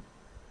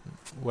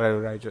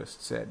whatever I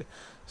just said.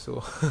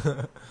 So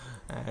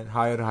and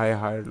higher high,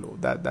 higher low,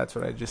 that's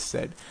what I just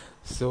said.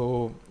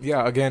 So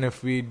yeah, again,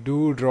 if we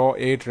do draw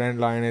a trend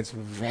line, it's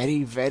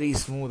very, very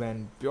smooth,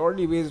 and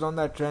purely based on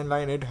that trend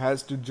line, it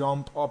has to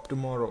jump up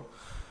tomorrow.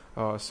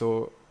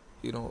 So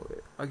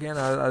again,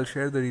 I'll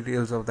share the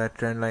details of that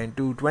trend line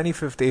too.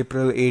 25th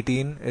April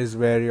 18 is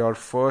where your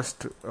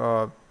first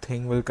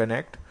thing will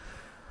connect,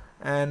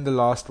 and the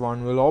last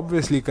one will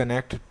obviously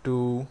connect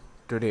to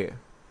today.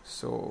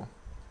 So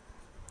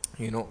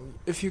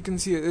if you can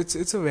see,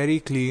 it's a very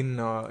clean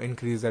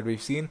increase that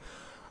we've seen.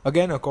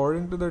 Again,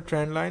 according to the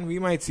trend line, we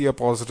might see a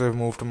positive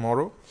move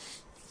tomorrow.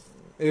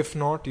 If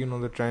not,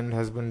 the trend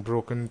has been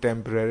broken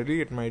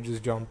temporarily. It might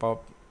just jump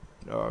up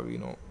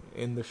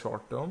in the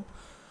short term.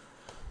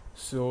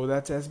 So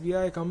that's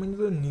SBI. Coming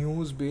to the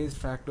news-based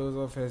factors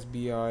of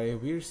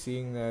SBI, we're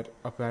seeing that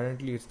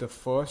apparently it's the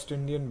first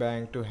Indian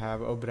bank to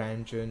have a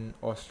branch in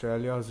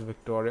Australia's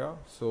Victoria.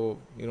 So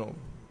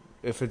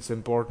if it's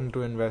important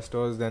to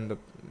investors, then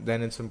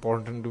it's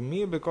important to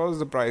me, because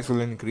the price will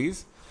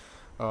increase.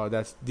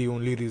 That's the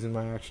only reason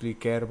why I actually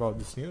care about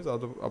this news.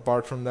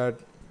 Apart from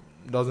that,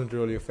 doesn't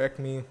really affect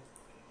me.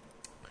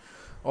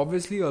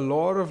 Obviously, a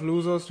lot of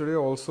losers today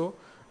also.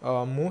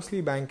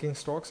 Mostly banking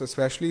stocks,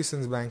 especially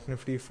since Bank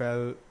Nifty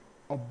fell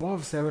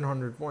above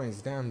 700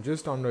 points. Damn,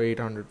 just under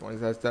 800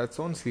 points. That's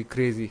honestly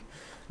crazy,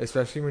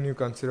 especially when you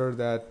consider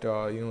that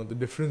the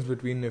difference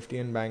between Nifty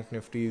and Bank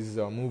Nifty's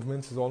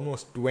movements is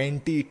almost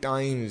 20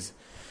 times.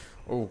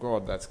 Oh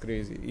God, that's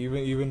crazy.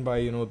 Even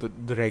by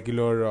the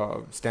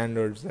regular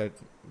standards, that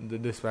the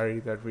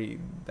disparity that we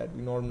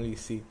normally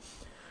see.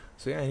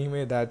 So yeah,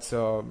 anyway, that's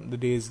the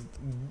day's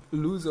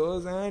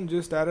losers. And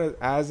just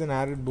as an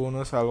added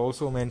bonus, I'll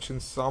also mention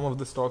some of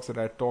the stocks that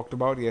I talked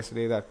about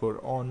yesterday that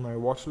were on my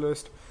watch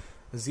list.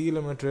 Z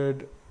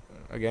Limited,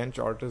 again,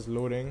 chart is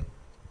loading.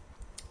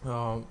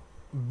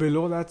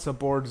 Below that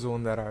support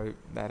zone that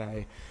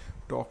I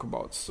talk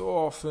about so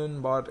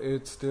often, but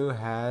it still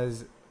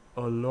has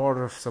a lot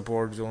of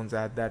support zones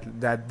at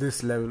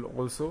this level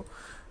also.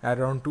 At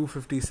around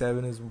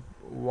 257 is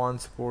one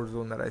support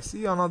zone that I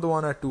see, another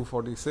one at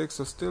 246,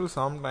 so still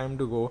some time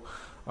to go.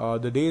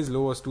 The day's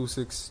low was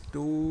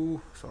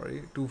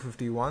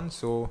 251,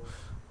 so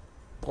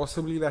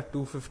possibly that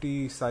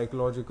 250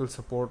 psychological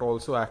support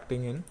also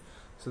acting in.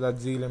 So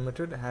that's Z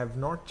Limited. I have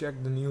not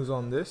checked the news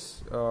on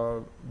this.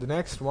 The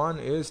next one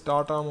is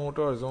Tata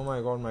Motors. Oh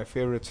my God, my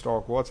favorite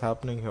stock. What's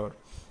happening here?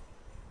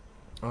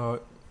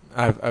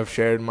 I've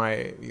shared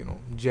my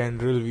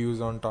general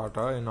views on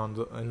Tata in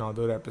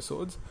other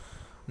episodes.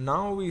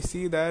 Now we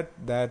see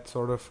that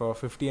sort of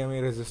 50 MA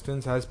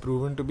resistance has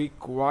proven to be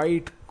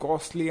quite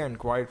costly and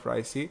quite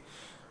pricey.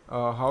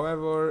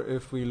 However,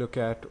 if we look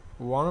at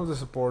one of the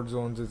support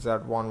zones, it's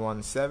at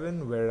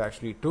 117, where it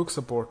actually took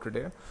support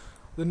today.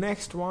 The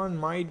next one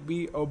might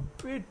be a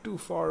bit too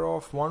far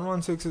off.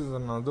 116 is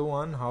another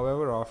one.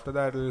 However, after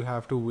that, we'll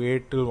have to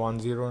wait till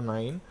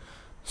 109.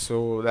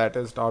 So that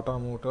is Tata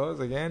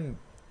Motors. Again,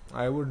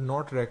 I would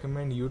not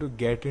recommend you to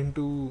get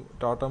into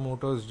Tata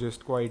Motors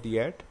just quite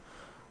yet.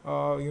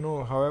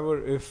 However,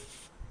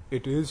 if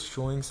it is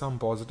showing some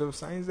positive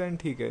signs, then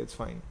it's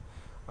fine.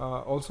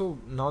 Also,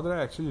 now that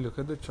I actually look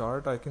at the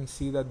chart, I can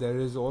see that there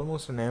is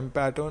almost an M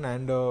pattern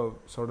and a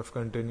sort of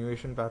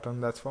continuation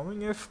pattern that's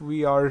forming. If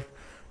we are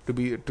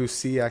to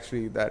see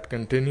actually that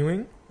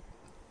continuing,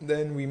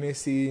 then we may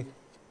see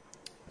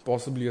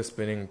possibly a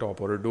spinning top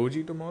or a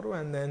doji tomorrow,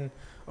 and then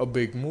a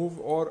big move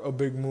or a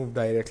big move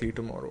directly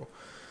tomorrow.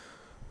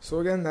 So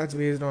again, that's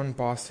based on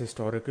past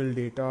historical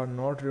data.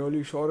 Not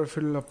really sure if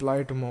it'll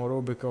apply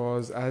tomorrow,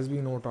 because as we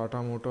know,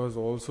 Tata Motors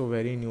also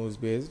very news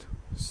based.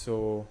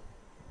 So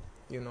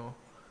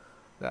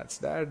that's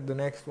that. The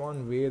next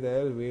one,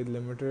 Wade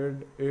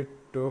Limited, it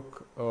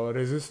took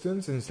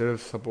resistance instead of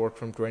support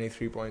from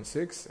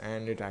 23.6,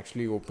 and it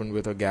actually opened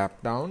with a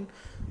gap down.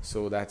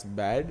 So that's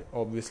bad.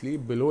 Obviously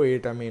below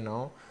 8 MA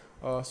now,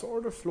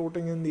 sort of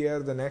floating in the air.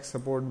 The next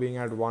support being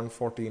at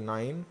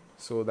 149.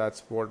 So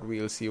that's what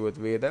we'll see with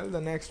Vedel.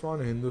 The next one,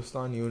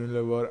 Hindustan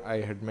Unilever,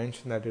 I had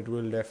mentioned that it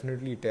will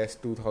definitely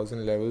test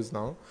 2000 levels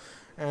now,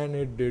 and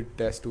it did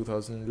test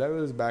 2000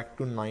 levels back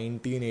to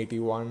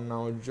 1981,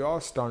 now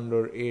just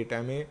under 8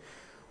 MA.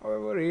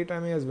 However, 8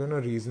 MA has been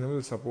a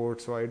reasonable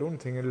support, so I don't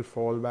think it'll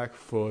fall back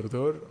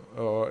further.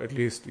 At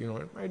least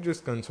it might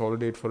just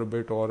consolidate for a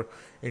bit or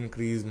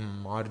increase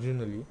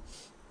marginally,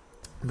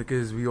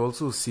 because we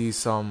also see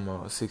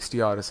some 60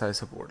 RSI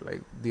support,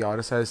 like the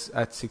RSI is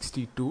at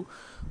 62,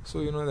 so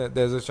that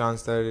there's a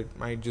chance that it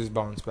might just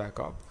bounce back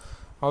up.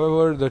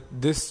 However,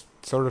 this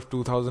sort of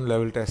 2000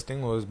 level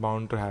testing was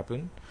bound to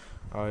happen.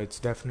 It's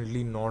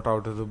definitely not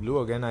out of the blue.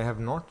 Again, I have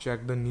not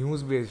checked the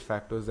news based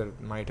factors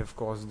that might have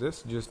caused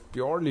this, just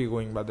purely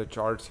going by the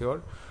charts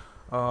here.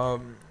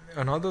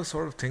 Another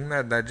sort of thing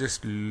that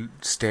just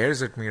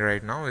stares at me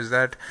right now is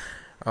that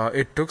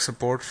it took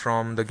support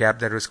from the gap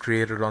that was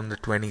created on the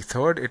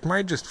 23rd. It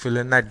might just fill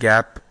in that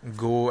gap,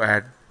 go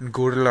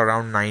till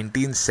around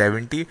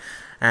 1970,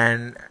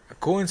 and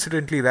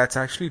coincidentally that's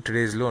actually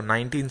today's low.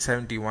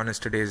 1971 is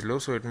today's low,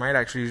 so it might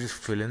actually just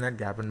fill in that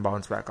gap and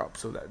bounce back up.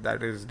 So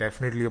that is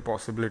definitely a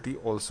possibility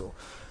also.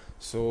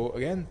 So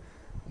again,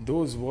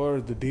 those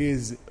were the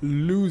day's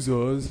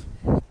losers.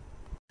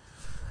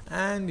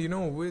 And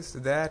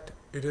with that,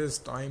 it is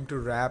time to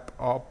wrap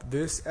up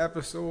this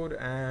episode.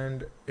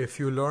 And if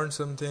you learned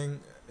something,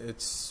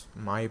 it's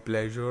my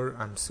pleasure.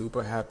 I'm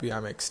super happy.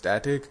 I'm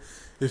ecstatic.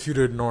 If you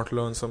did not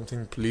learn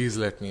something, please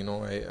let me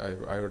know.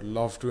 I would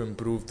love to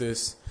improve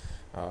this.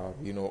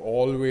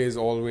 Always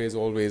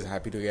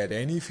happy to get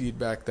any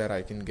feedback that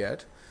I can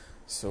get.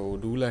 So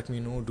do let me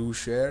know. Do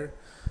share.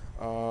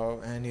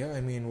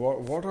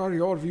 What are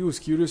your views?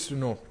 Curious to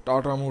know.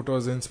 Tata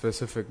Motors in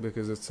specific,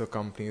 because it's a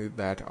company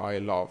that I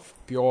love,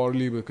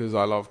 purely because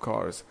I love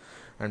cars,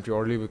 and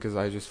purely because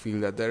I just feel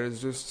that there is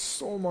just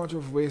so much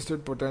of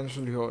wasted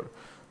potential here.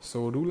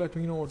 So do let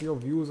me know what your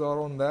views are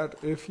on that.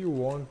 If you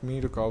want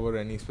me to cover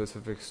any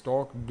specific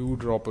stock, do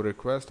drop a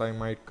request. I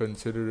might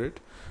consider it,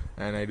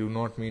 and I do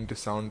not mean to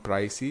sound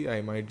pricey.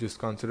 I might just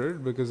consider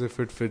it, because if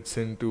it fits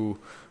into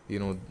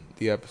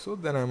the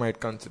episode, then I might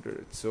consider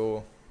it.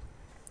 So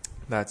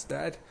that's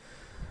that.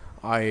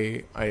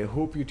 I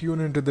hope you tune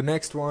into the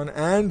next one,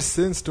 and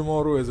since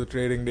tomorrow is a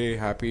trading day,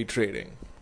 happy trading.